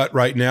in your gut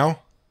right now?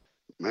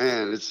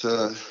 Man, it's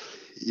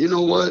you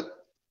know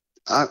what?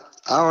 I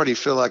already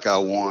feel like I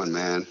won,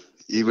 man.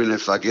 Even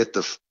if I get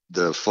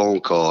the phone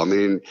call. I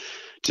mean,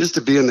 just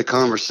to be in the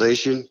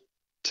conversation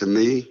to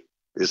me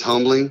is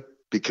humbling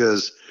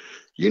because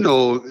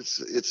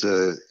it's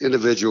a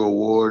individual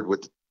award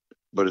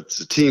but it's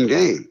a team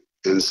game.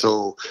 And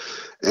so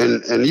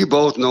and you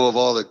both know of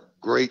all the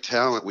great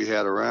talent we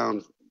had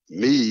around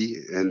me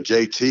and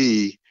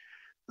JT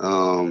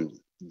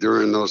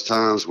during those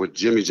times with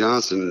Jimmy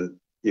Johnson,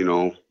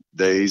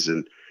 days,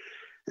 and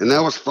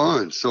that was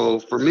fun. So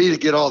for me to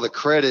get all the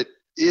credit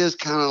is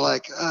kind of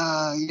like,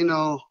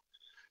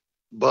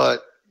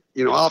 but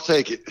I'll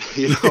take it.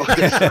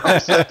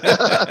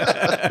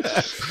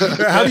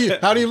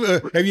 How do you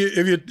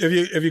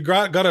have you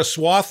got a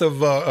swath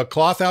of a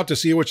cloth out to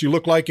see what you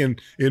look like in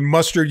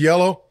mustard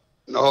yellow?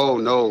 No.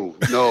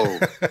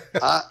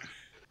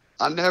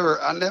 I never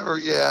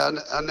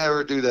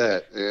do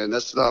that, and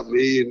that's not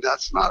me, and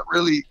that's not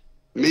really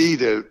me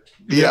to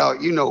be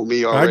out. You know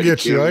me already. I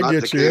get you. Not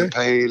the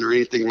campaign or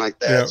anything like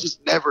that. Yeah. It's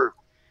just never.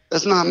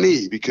 That's not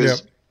me,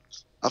 because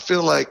I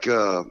feel like,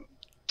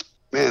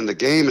 man, the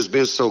game has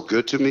been so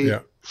good to me. Yeah.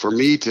 For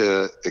me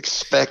to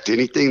expect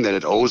anything that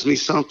it owes me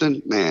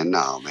something, man,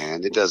 no,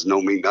 man, it doesn't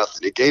owe me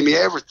nothing. It gave me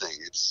everything.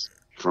 It's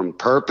from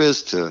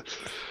purpose to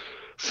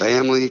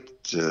family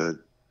to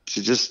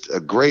just a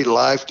great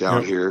life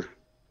down here.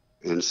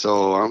 And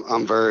so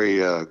I'm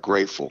very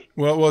grateful.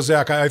 Well,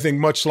 Zach, I think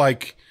much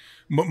like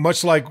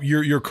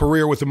your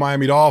career with the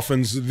Miami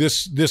Dolphins,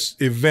 this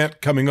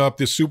event coming up,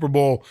 this Super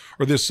Bowl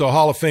or this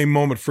Hall of Fame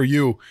moment for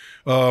you,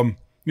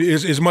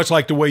 is much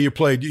like the way you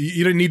played.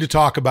 You didn't need to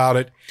talk about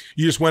it.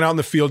 You just went out in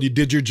the field, you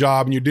did your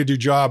job, and you did your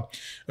job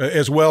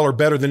as well or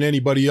better than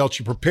anybody else.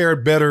 You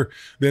prepared better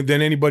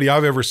than anybody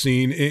I've ever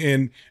seen.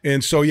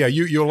 And so, yeah,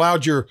 you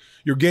allowed your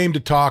game to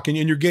talk, and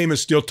your game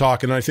is still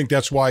talking. And I think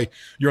that's why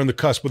you're on the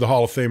cusp of the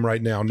Hall of Fame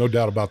right now. No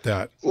doubt about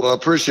that. Well, I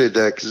appreciate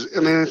that, because,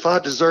 I mean, if I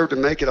deserve to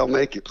make it, I'll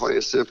make it, plain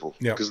and simple.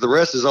 Yeah. Because the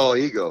rest is all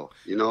ego.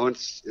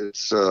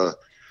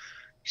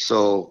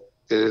 So,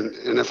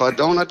 and if I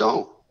don't, I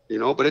don't.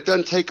 But it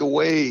doesn't take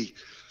away,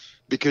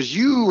 because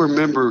you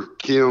remember,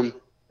 Kim,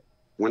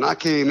 when I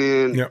came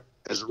in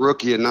as a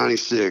rookie in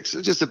 '96, it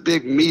was just a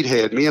big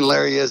meathead, me and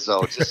Larry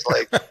Izzo, just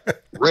like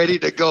ready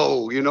to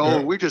go.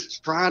 We're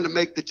just trying to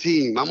make the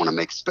team. I want to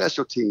make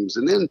special teams.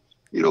 And then,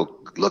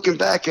 looking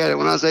back at it,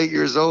 when I was 8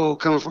 years old,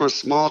 coming from a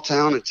small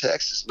town in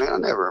Texas, man, I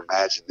never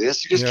imagined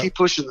this. You just keep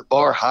pushing the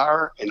bar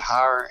higher and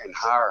higher and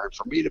higher. And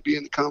for me to be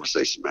in the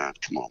conversation, man,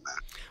 come on, man.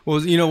 Well,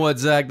 you know what,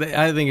 Zach?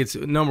 I think it's,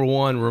 number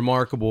one,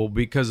 remarkable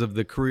because of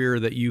the career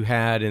that you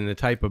had and the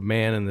type of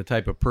man and the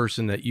type of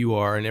person that you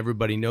are. And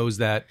everybody knows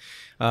that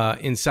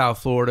in South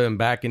Florida and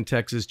back in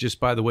Texas,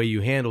 just by the way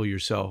you handle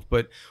yourself.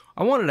 But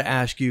I wanted to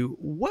ask you,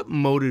 what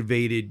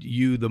motivated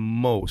you the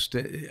most?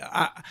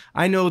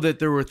 I know that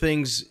there were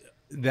things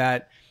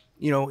that,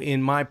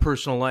 in my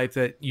personal life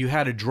that you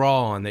had to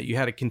draw on, that you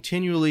had to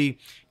continually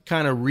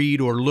kind of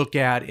read or look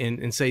at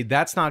and say,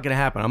 that's not going to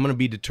happen. I'm going to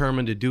be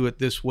determined to do it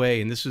this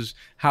way. And this is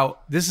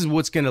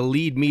what's going to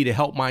lead me to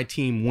help my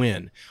team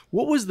win.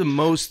 What was the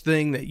most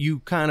thing that you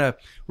kind of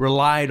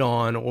relied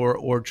on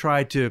or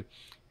tried to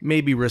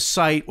maybe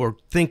recite or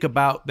think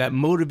about that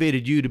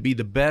motivated you to be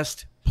the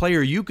best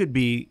player you could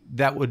be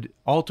that would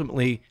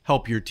ultimately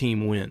help your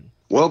team win?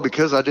 Well,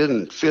 because I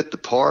didn't fit the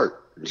part,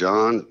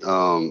 John.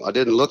 I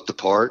didn't look the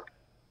part.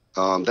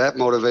 That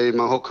motivated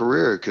my whole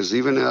career, because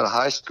even out of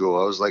high school,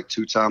 I was like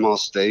 2-time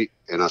All-State,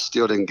 and I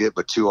still didn't get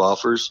but 2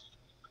 offers.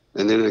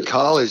 And then in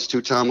college,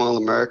 2-time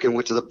All-American,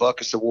 went to the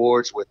Buckus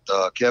Awards with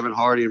Kevin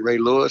Hardy and Ray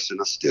Lewis, and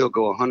I still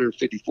go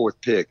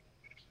 154th pick.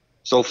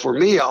 So for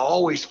me, I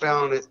always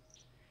found it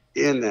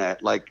in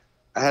that, like,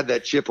 I had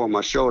that chip on my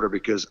shoulder,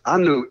 because I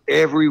knew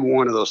every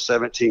one of those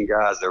 17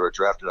 guys that were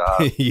drafted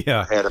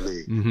ahead of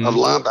me, of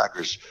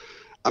linebackers.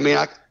 I mean,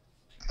 I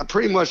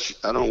pretty much,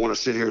 I don't want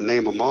to sit here and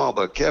name them all,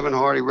 but Kevin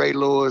Hardy, Ray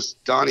Lewis,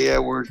 Donnie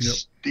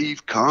Edwards,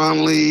 Steve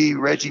Conley,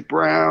 Reggie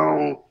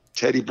Brown,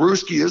 Teddy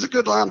Bruschi. There's a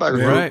good linebacker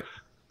group. Right.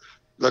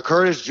 The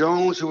Curtis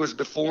Jones, who was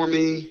before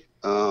me.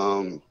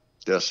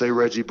 Did I say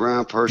Reggie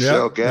Brown,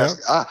 Purcell,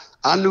 Gas?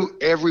 I knew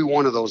every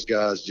one of those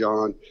guys,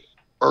 John,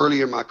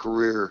 early in my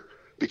career,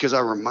 because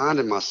I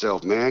reminded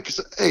myself, man, because,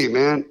 hey,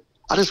 man,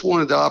 I just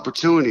wanted the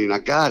opportunity, and I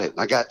got it.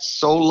 I got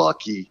so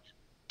lucky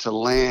to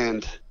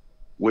land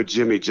with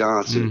Jimmy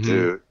Johnson,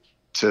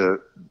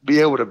 to be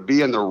able to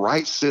be in the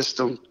right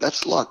system.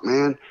 That's luck,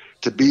 man.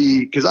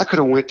 Because I could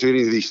have went to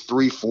any of these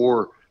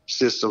 3-4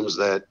 systems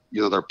that,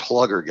 they're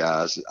plugger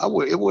guys.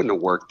 It wouldn't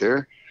have worked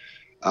there.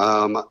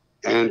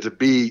 And to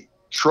be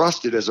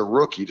trusted as a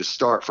rookie to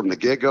start from the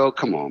get-go,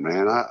 come on,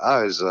 man.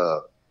 I was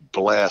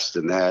blessed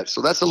in that.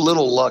 So that's a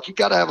little luck. You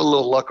got to have a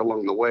little luck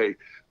along the way.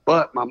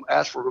 But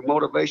as for the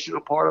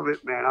motivational part of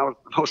it, man, I was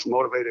the most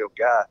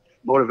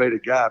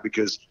motivated guy,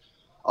 because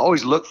I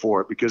always look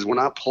for it, because when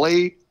I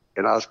played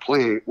and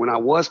when I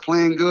was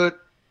playing good,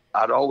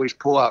 I'd always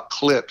pull out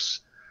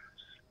clips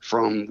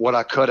from what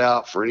I cut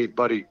out for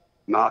anybody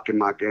knocking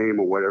my game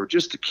or whatever,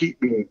 just to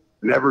keep me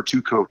never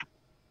too comfortable.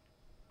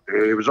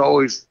 And it was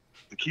always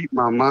to keep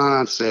my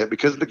mindset,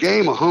 because the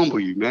game will humble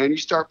you, man. You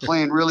start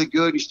playing really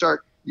good,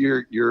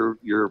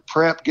 your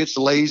prep gets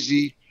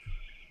lazy,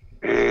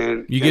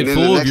 and you get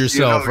full of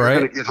yourself, right?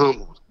 You're gonna get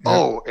humbled. Yeah.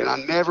 Oh, and I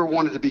never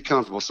wanted to be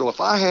comfortable. So if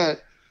I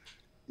had,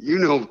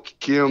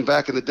 Kim,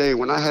 back in the day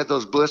when I had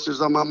those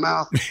blisters on my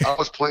mouth, I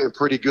was playing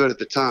pretty good at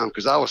the time,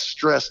 because I was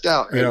stressed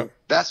out. And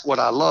that's what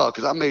I love,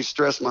 because I made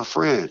stress my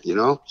friend,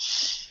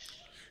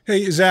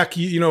 Hey, Zach,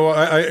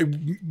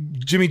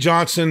 Jimmy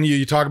Johnson,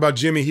 you talk about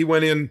Jimmy. He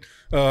went in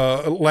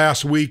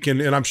last week,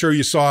 and I'm sure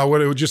you saw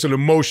it was just an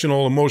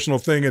emotional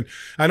thing. And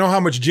I know how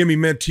much Jimmy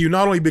meant to you,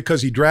 not only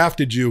because he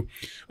drafted you,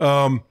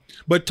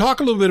 but talk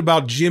a little bit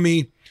about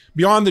Jimmy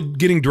beyond the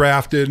getting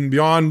drafted and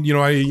beyond,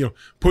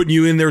 putting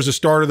you in there as a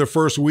starter the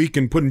first week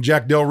and putting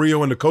Jack Del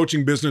Rio in the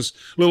coaching business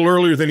a little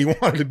earlier than he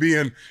wanted to be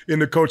in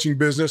the coaching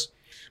business.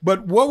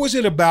 But what was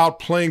it about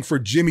playing for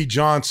Jimmy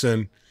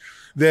Johnson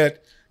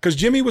that – because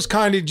Jimmy was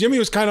kind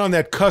of on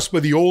that cusp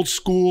of the old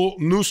school,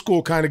 new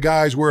school kind of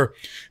guys where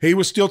he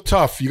was still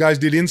tough. You guys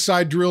did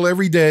inside drill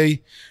every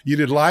day. You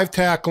did live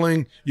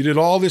tackling. You did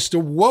all this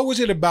stuff. What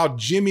was it about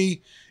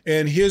Jimmy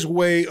and his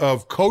way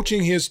of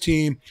coaching his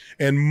team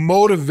and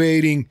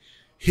motivating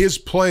his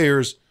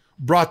players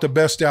brought the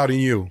best out in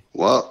you?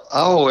 Well,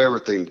 I owe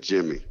everything to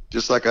Jimmy.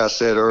 Just like I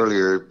said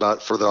earlier,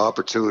 about for the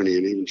opportunity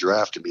and even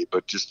drafting me,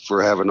 but just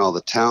for having all the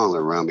talent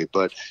around me.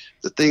 But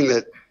the thing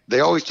that they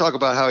always talk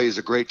about how he's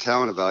a great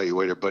talent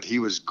evaluator, but he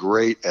was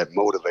great at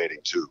motivating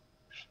too.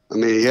 I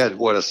mean, he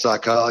had a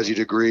psychology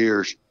degree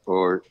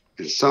or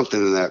something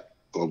in that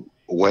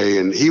way,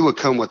 and he would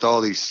come with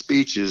all these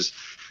speeches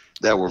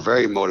that were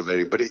very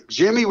motivating. But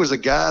Jimmy was a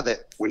guy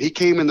that when he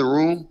came in the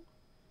room,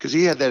 because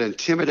he had that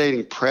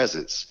intimidating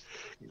presence.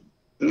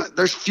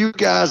 There's few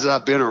guys that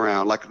I've been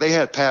around. Like they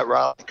had Pat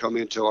Riley come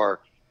into our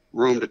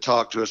room to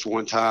talk to us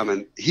one time,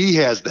 and he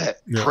has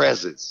that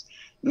presence.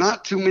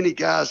 Not too many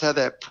guys have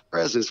that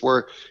presence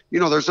where,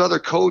 there's other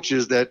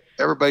coaches that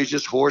everybody's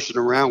just horsing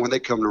around when they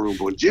come in the room.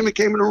 But when Jimmy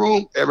came in the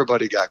room,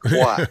 everybody got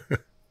quiet.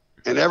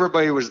 And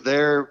everybody was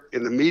there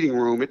in the meeting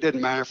room. It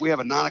didn't matter if we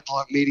have a 9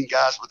 o'clock meeting,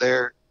 guys were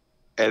there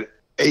at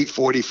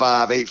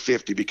 8:45,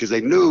 8:50, because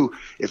they knew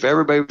if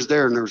everybody was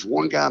there and there was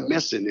one guy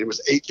missing, it was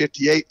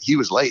 8:58, he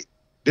was late.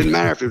 Didn't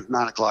matter if it was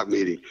 9 o'clock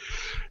meeting.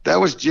 That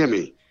was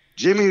Jimmy.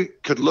 Jimmy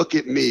could look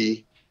at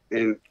me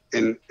and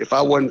if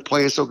I wasn't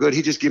playing so good,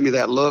 he'd just give me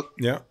that look.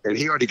 Yeah. And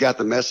he already got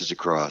the message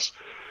across.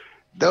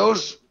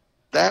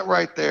 That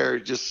right there,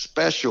 just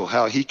special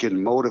how he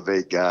can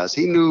motivate guys.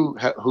 He knew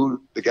who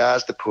the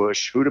guys to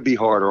push, who to be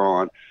harder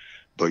on.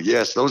 But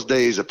yes, those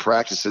days of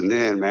practicing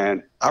then,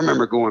 man, I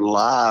remember going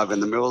live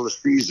in the middle of the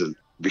season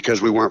because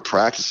we weren't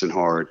practicing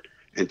hard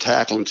and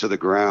tackling to the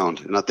ground.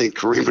 And I think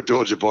Kareem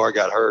Abdul-Jabbar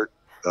got hurt.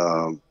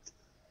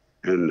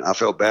 And I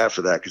felt bad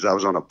for that because I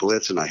was on a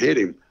blitz and I hit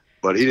him.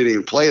 But he didn't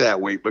even play that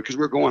week because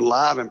we're going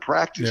live in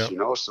practice,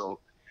 So,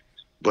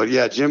 but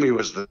yeah, Jimmy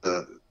was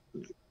the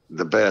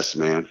best,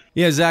 man.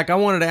 Yeah, Zach, I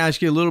wanted to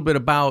ask you a little bit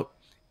about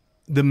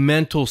the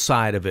mental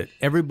side of it.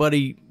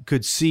 Everybody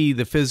could see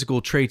the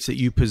physical traits that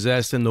you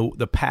possessed and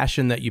the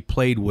passion that you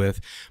played with.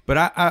 But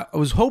I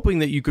was hoping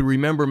that you could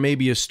remember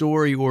maybe a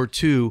story or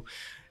two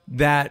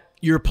that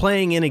you're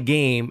playing in a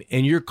game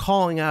and you're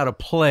calling out a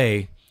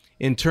play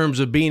in terms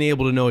of being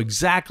able to know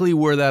exactly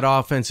where that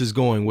offense is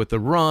going with the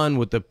run,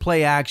 with the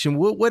play action,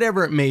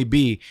 whatever it may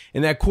be.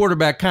 And that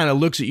quarterback kind of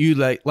looks at you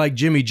like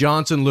Jimmy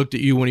Johnson looked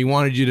at you when he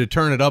wanted you to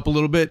turn it up a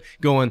little bit,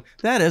 going,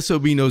 that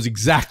SOB knows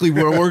exactly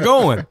where we're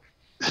going.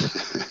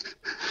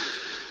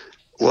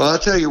 Well, I'll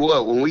tell you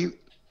what,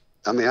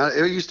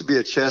 it used to be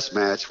a chess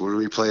match when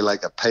we play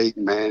like a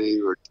Peyton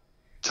Manning or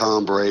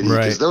Tom Brady,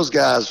 because those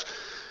guys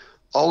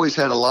always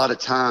had a lot of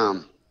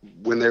time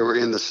when they were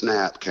in the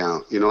snap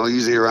count,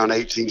 usually around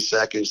 18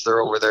 seconds, they're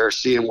over there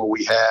seeing what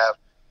we have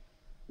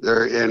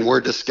and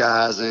we're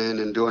disguising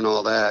and doing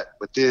all that.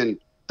 But then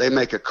they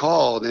make a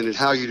call, and then it's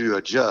how you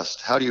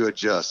adjust. How do you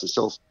adjust? And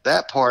so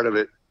that part of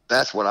it,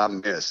 that's what I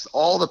miss.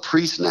 All the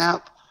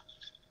pre-snap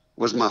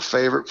was my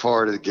favorite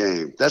part of the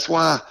game. That's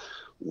why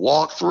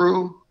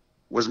walkthrough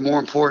was more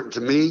important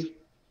to me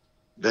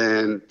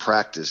than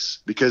practice,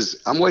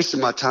 because I'm wasting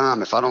my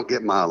time if I don't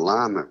get my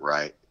alignment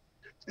right.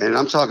 And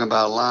I'm talking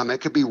about alignment.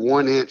 It could be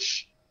 1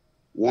 inch,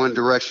 one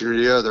direction or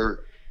the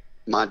other,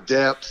 my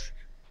depth,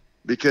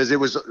 because it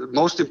was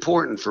most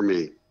important for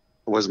me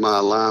was my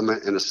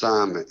alignment and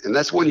assignment. And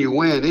that's when you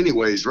win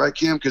anyways, right,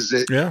 Kim? Because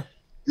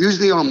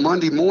usually on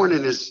Monday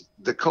morning is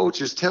the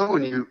coach is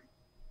telling you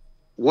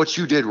what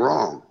you did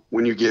wrong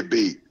when you get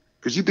beat,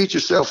 because you beat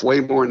yourself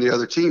way more than the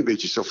other team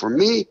beat you. So for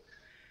me,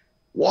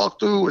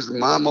 walkthrough was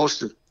my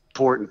most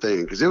important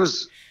thing, because it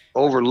was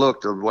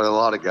overlooked by a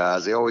lot of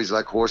guys. They always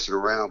like horsing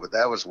around, but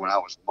that was when I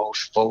was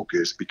most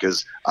focused,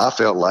 because I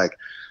felt like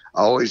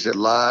I always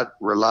relied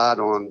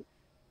on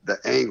the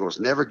angles.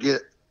 Never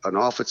get an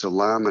offensive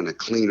lineman a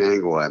clean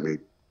angle at me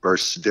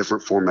versus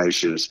different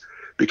formations,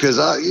 because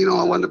I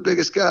wasn't the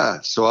biggest guy.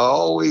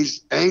 So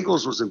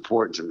angles was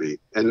important to me.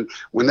 And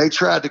when they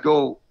tried to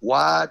go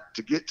wide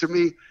to get to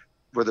me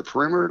for the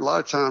perimeter, a lot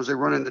of times they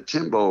run into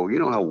Timbo. You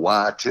know how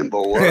wide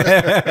Timbo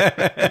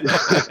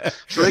was.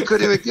 So they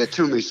couldn't even get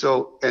to me.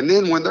 So, and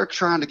then when they're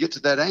trying to get to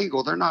that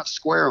angle, they're not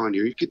square on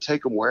you. You can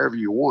take them wherever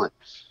you want.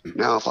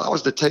 Now, if I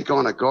was to take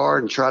on a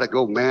guard and try to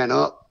go man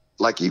up,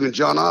 like even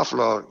John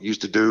Offlaw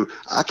used to do,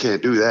 I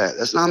can't do that.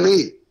 That's not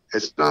me.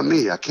 It's not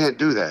me. I can't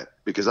do that,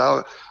 because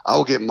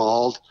I'll get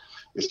mauled.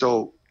 And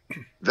so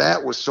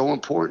that was so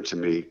important to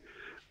me.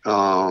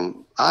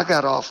 I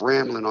got off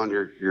rambling on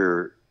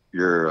your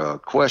your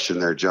question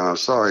there, John.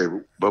 Sorry,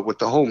 but with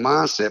the whole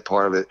mindset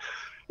part of it,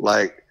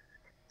 like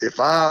if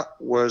I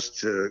was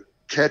to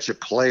catch a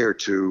play or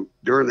two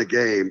during the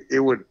game, it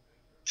would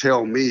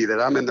tell me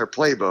that I'm in their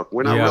playbook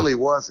when I really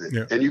wasn't.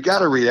 Yeah. And you got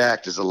to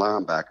react as a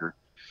linebacker.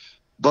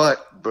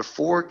 But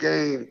before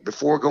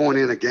going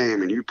in a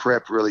game and you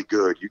prep really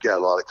good, you got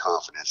a lot of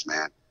confidence,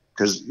 man.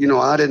 Because, you know,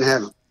 I didn't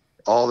have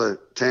all the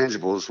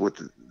tangibles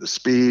with the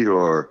speed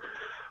or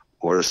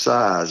the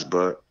size,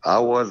 but I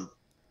was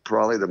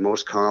probably the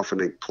most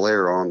confident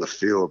player on the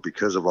field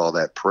because of all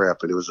that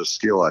prep. And it was a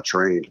skill I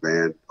trained,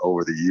 man,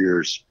 over the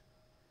years.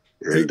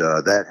 And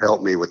that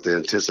helped me with the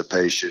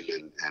anticipation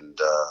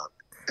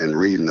and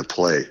reading the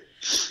play.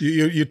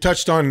 You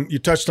touched on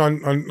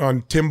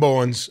Tim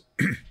Bowens.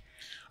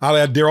 I'll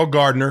add Daryl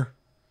Gardner,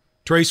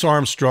 Trace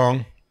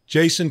Armstrong,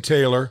 Jason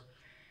Taylor,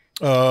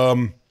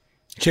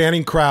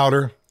 Channing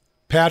Crowder,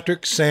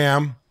 Patrick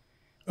Sam,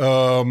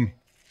 Brock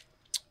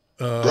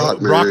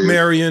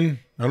Marion.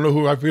 I don't know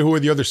who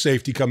the other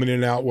safety coming in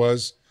and out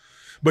was.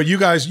 But you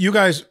guys,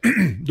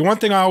 the one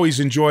thing I always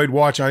enjoyed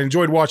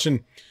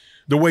watching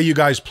the way you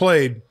guys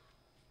played,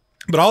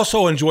 but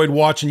also enjoyed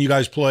watching you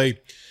guys play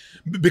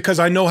because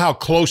I know how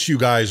close you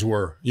guys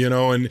were, you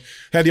know, and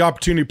had the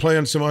opportunity to play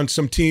on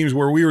some teams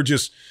where we were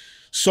just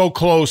so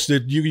close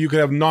that you could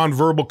have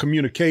nonverbal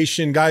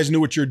communication. Guys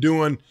knew what you're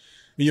doing.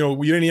 You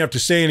know, you didn't even have to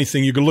say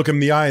anything. You could look them in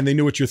the eye and they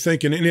knew what you're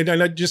thinking.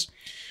 And I just,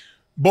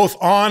 both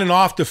on and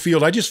off the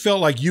field, I just felt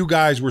like you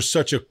guys were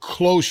such a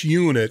close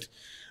unit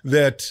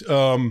that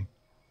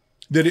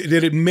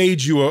it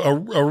made you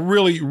a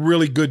really,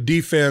 really good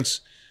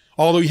defense.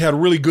 Although you had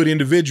really good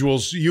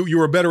individuals, you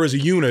were better as a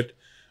unit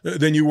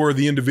than you were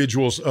the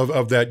individuals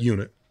of that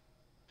unit.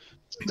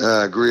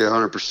 I agree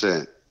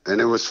 100%.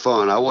 And it was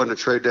fun. I wouldn't have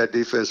traded that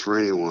defense for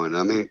anyone.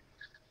 I mean,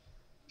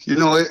 you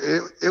know,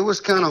 it was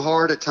kind of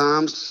hard at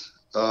times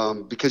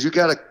because you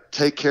got to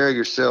take care of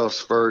yourselves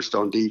first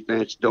on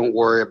defense. Don't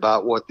worry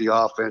about what the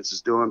offense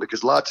is doing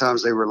because a lot of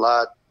times they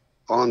relied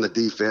on the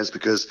defense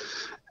because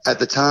at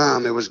the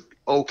time it was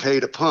okay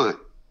to punt.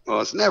 Well,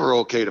 it's never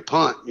okay to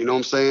punt, you know what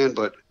I'm saying?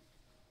 But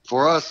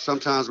for us,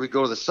 sometimes we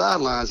go to the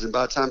sidelines, and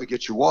by the time you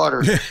get your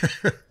water,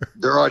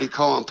 they're already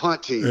calling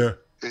punt team. Yeah.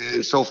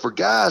 And so for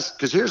guys,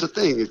 because here's the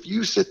thing, if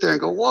you sit there and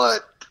go,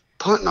 what,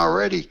 punting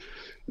already,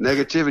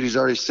 negativity's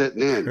already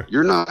sitting in.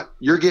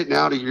 You're getting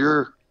out of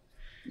your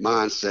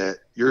mindset,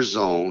 your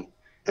zone,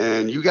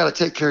 and you got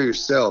to take care of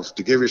yourself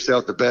to give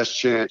yourself the best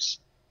chance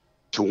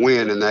to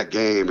win in that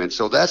game. And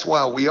so that's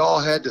why we all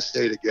had to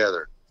stay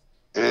together.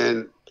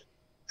 And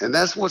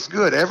that's what's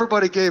good.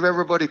 Everybody gave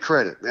everybody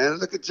credit, man.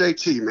 Look at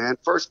JT, man.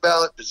 First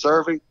ballot,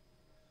 deserving.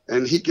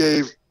 And he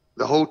gave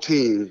the whole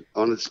team,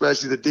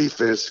 especially the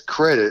defense,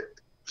 credit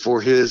for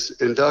his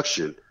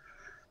induction.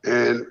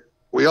 And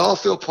we all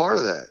feel part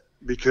of that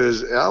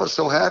because I was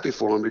so happy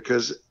for him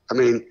because, I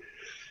mean,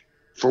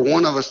 for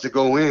one of us to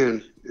go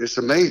in, it's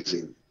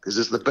amazing because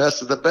it's the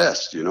best of the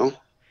best, you know?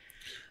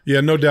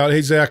 Yeah, no doubt.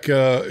 Hey, Zach,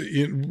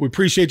 we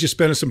appreciate you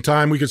spending some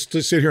time. We could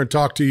sit here and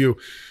talk to you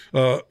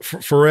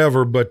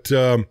forever, but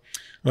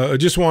I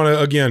just want to,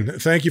 again,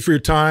 thank you for your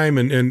time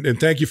and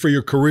thank you for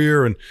your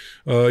career and,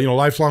 you know,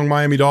 lifelong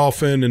Miami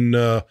Dolphin.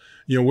 And,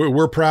 you know,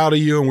 we're proud of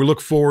you and we look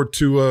forward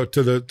to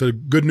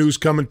the good news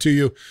coming to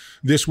you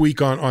this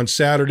week on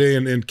Saturday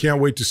and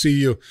can't wait to see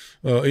you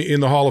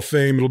in the Hall of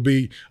Fame. It'll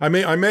be, I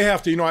may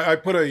have to, you know,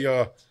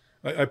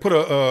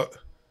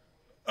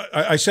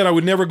 I said I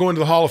would never go into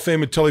the Hall of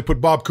Fame until they put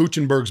Bob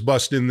Kuchenberg's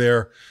bust in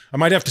there. I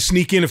might have to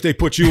sneak in if they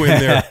put you in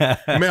there.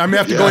 I may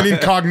have to go in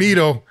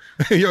incognito,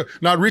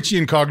 not Richie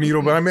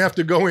incognito, but I may have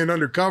to go in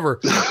undercover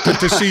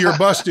to see your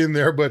bust in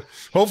there. But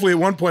hopefully at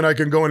one point I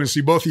can go in and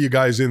see both of you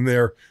guys in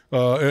there.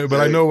 But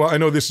I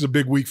know this is a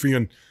big week for you.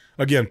 And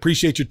again,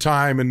 appreciate your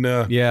time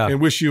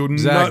and wish you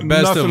Zach,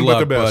 nothing but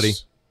the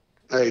best.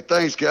 Buddy. Hey,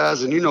 thanks,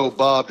 guys. And you know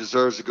Bob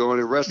deserves to go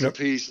in. Rest in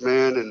peace,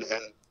 man. And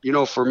you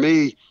know, for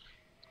me,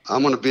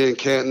 I'm going to be in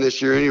Canton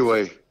this year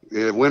anyway,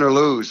 win or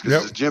lose,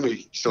 because it's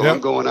Jimmy. So I'm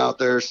going out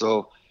there.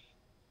 So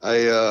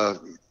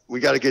we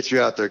got to get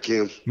you out there,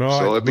 Kim.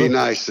 So it'd be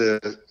nice, you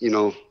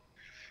know,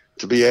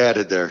 to be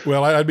added there.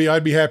 Well, I'd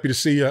be happy to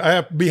see you.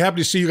 I'd be happy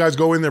to see you guys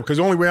go in there because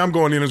the only way I'm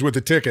going in is with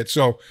the ticket.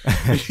 So, all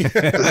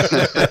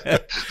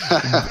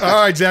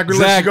right, Zach.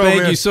 Zach,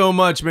 thank you so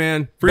much,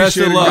 man.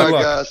 Appreciate Best of luck. All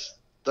right, guys.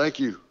 Thank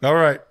you. All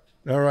right.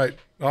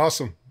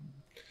 Awesome,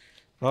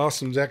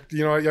 Zach.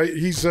 You know,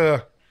 he's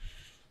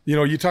you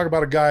know, you talk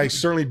about a guy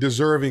certainly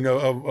deserving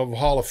of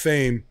Hall of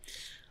Fame,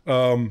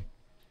 but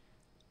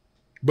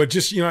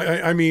just, you know,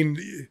 I mean,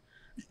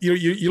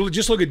 you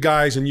just look at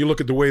guys and you look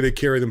at the way they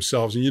carry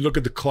themselves and you look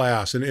at the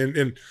class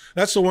and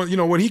that's the one, you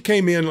know, when he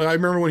came in, I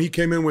remember when he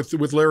came in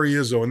with Larry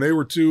Izzo and they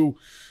were two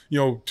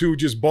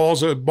just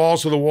balls to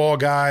the wall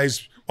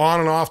guys on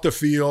and off the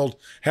field,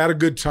 had a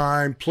good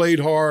time,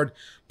 played hard,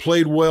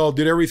 played well,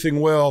 did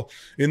everything well,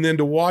 and then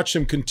to watch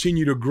him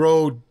continue to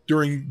grow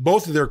during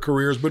both of their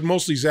careers, but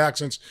mostly Zach,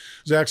 since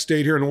Zach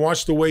stayed here, and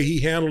watch the way he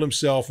handled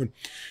himself. And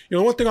you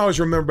know, one thing I always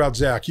remember about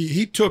Zach,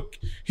 he took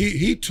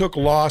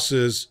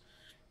losses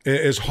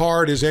as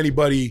hard as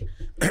anybody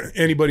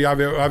anybody I've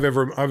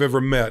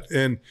ever met.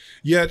 And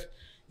yet,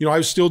 you know, I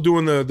was still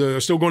doing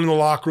still going in the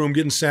locker room,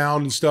 getting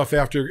sound and stuff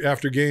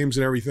after games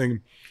and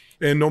everything.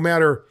 And no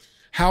matter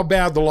how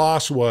bad the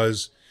loss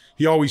was,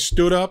 he always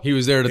stood up. He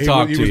was there to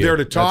talk to you. He was there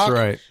to talk. That's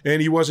right.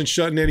 And he wasn't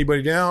shutting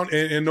anybody down.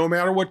 And no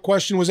matter what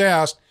question was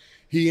asked,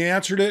 he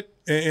answered it,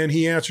 and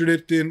he answered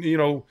it in, you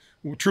know,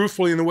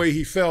 truthfully in the way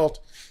he felt.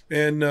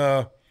 And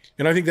I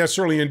think that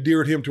certainly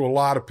endeared him to a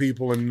lot of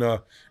people,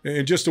 and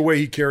just the way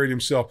he carried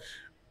himself.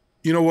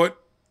 You know what?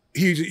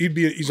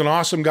 He's an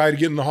awesome guy to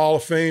get in the Hall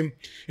of Fame,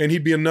 and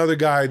he'd be another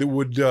guy that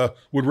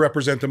would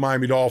represent the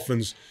Miami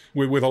Dolphins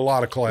with a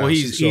lot of class. Well,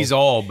 he's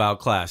all about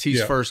class. He's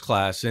Yeah. first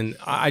class, and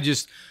I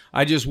just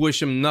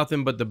wish him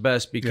nothing but the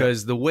best,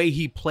 because the way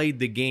he played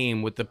the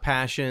game with the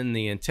passion,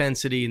 the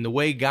intensity, and the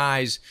way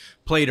guys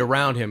played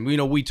around him. You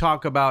know, we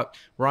talk about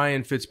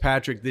Ryan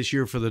Fitzpatrick this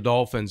year for the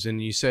Dolphins,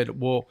 and you said,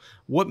 well,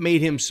 what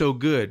made him so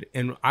good?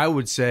 And I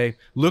would say,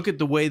 look at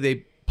the way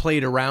they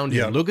played around him.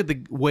 Yeah. Look at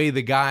the way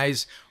the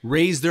guys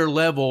raised their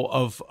level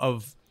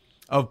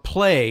of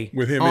play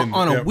with him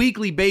on a yeah.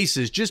 weekly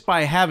basis just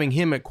by having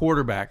him at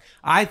quarterback.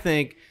 I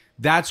think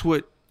that's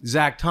what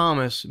Zach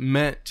Thomas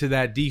meant to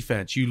that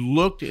defense. You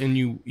looked and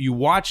you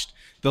watched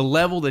the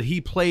level that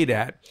he played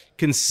at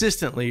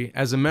consistently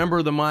as a member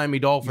of the Miami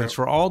Dolphins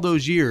for all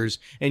those years,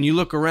 and you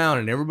look around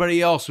and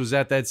everybody else was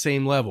at that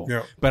same level.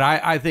 Yeah. But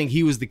I think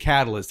he was the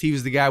catalyst. He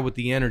was the guy with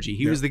the energy.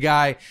 He was the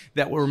guy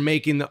that were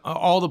making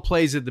all the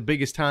plays at the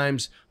biggest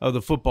times of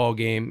the football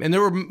game. And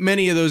there were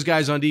many of those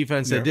guys on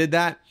defense that did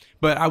that,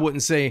 but I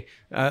wouldn't say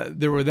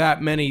there were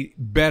that many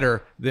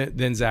better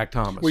than Zach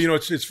Thomas. Well, you know,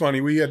 it's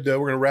funny. We had we're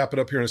going to wrap it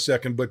up here in a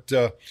second, but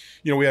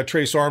you know, we had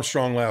Trace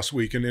Armstrong last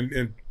week,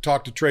 and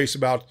talked to Trace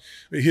about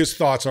his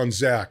thoughts on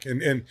Zach,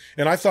 and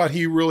I thought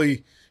he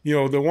really, you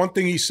know, the one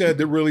thing he said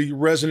that really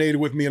resonated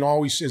with me and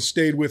always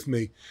stayed with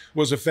me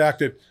was the fact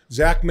that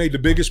Zach made the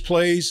biggest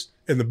plays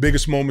in the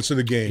biggest moments of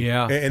the game.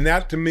 Yeah, and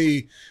that to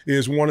me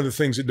is one of the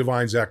things that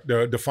defines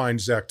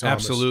Zach Thomas.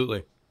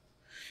 Absolutely.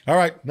 All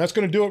right, that's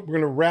going to do it. We're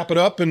going to wrap it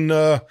up, and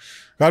got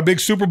a big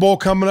Super Bowl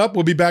coming up.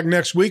 We'll be back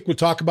next week. We'll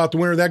talk about the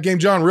winner of that game.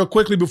 John, real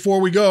quickly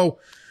before we go,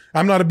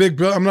 I'm not a big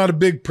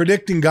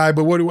predicting guy,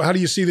 but how do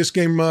you see this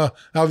game?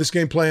 How this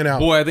game playing out?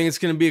 Boy, I think it's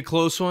going to be a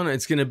close one.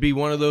 It's going to be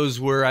one of those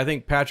where I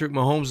think Patrick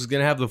Mahomes is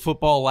going to have the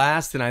football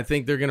last, and I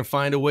think they're going to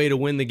find a way to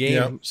win the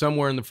game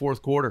somewhere in the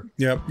fourth quarter.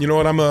 Yeah, you know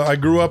what? I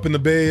grew up in the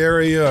Bay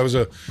Area. I was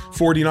a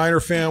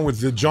 49er fan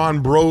with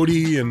John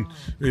Brody and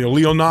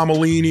Leo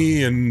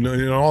Nomolini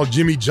and all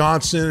Jimmy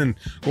Johnson, and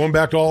going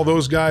back to all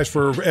those guys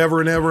forever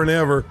and ever and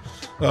ever.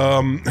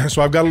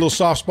 So I've got a little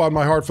soft spot in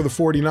my heart for the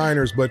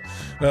 49ers, but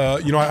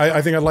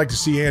I think I'd like to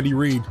see Andy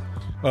Reid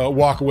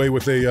walk away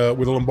with a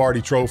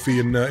Lombardi trophy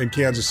in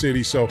Kansas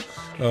City. So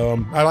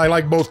I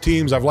like both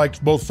teams. I've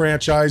liked both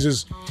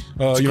franchises.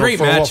 It's a great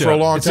matchup. For a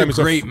long time. It's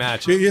a great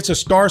matchup. It's a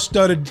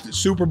star-studded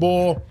Super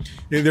Bowl.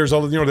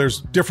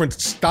 There's different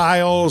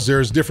styles.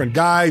 There's different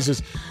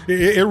guys.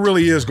 It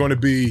really is going to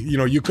be.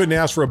 You couldn't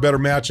ask for a better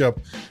matchup.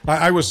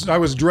 I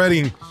was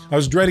dreading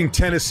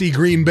Tennessee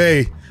Green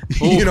Bay.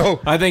 Ooh,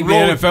 I think the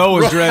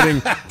NFL was dreading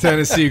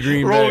Tennessee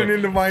Green Bay rolling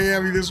into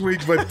Miami this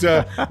week,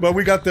 but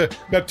we got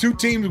two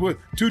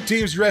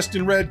teams dressed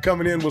in red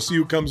coming in. We'll see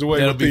who comes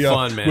away with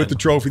the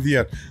trophy at the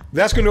end.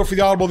 That's going to do it for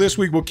the Audible this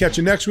week. We'll catch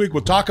you next week.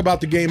 We'll talk about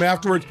the game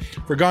afterwards.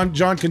 For John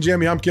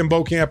Congemi, I'm Kim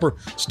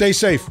Bokamper. Stay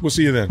safe. We'll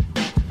see you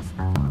then.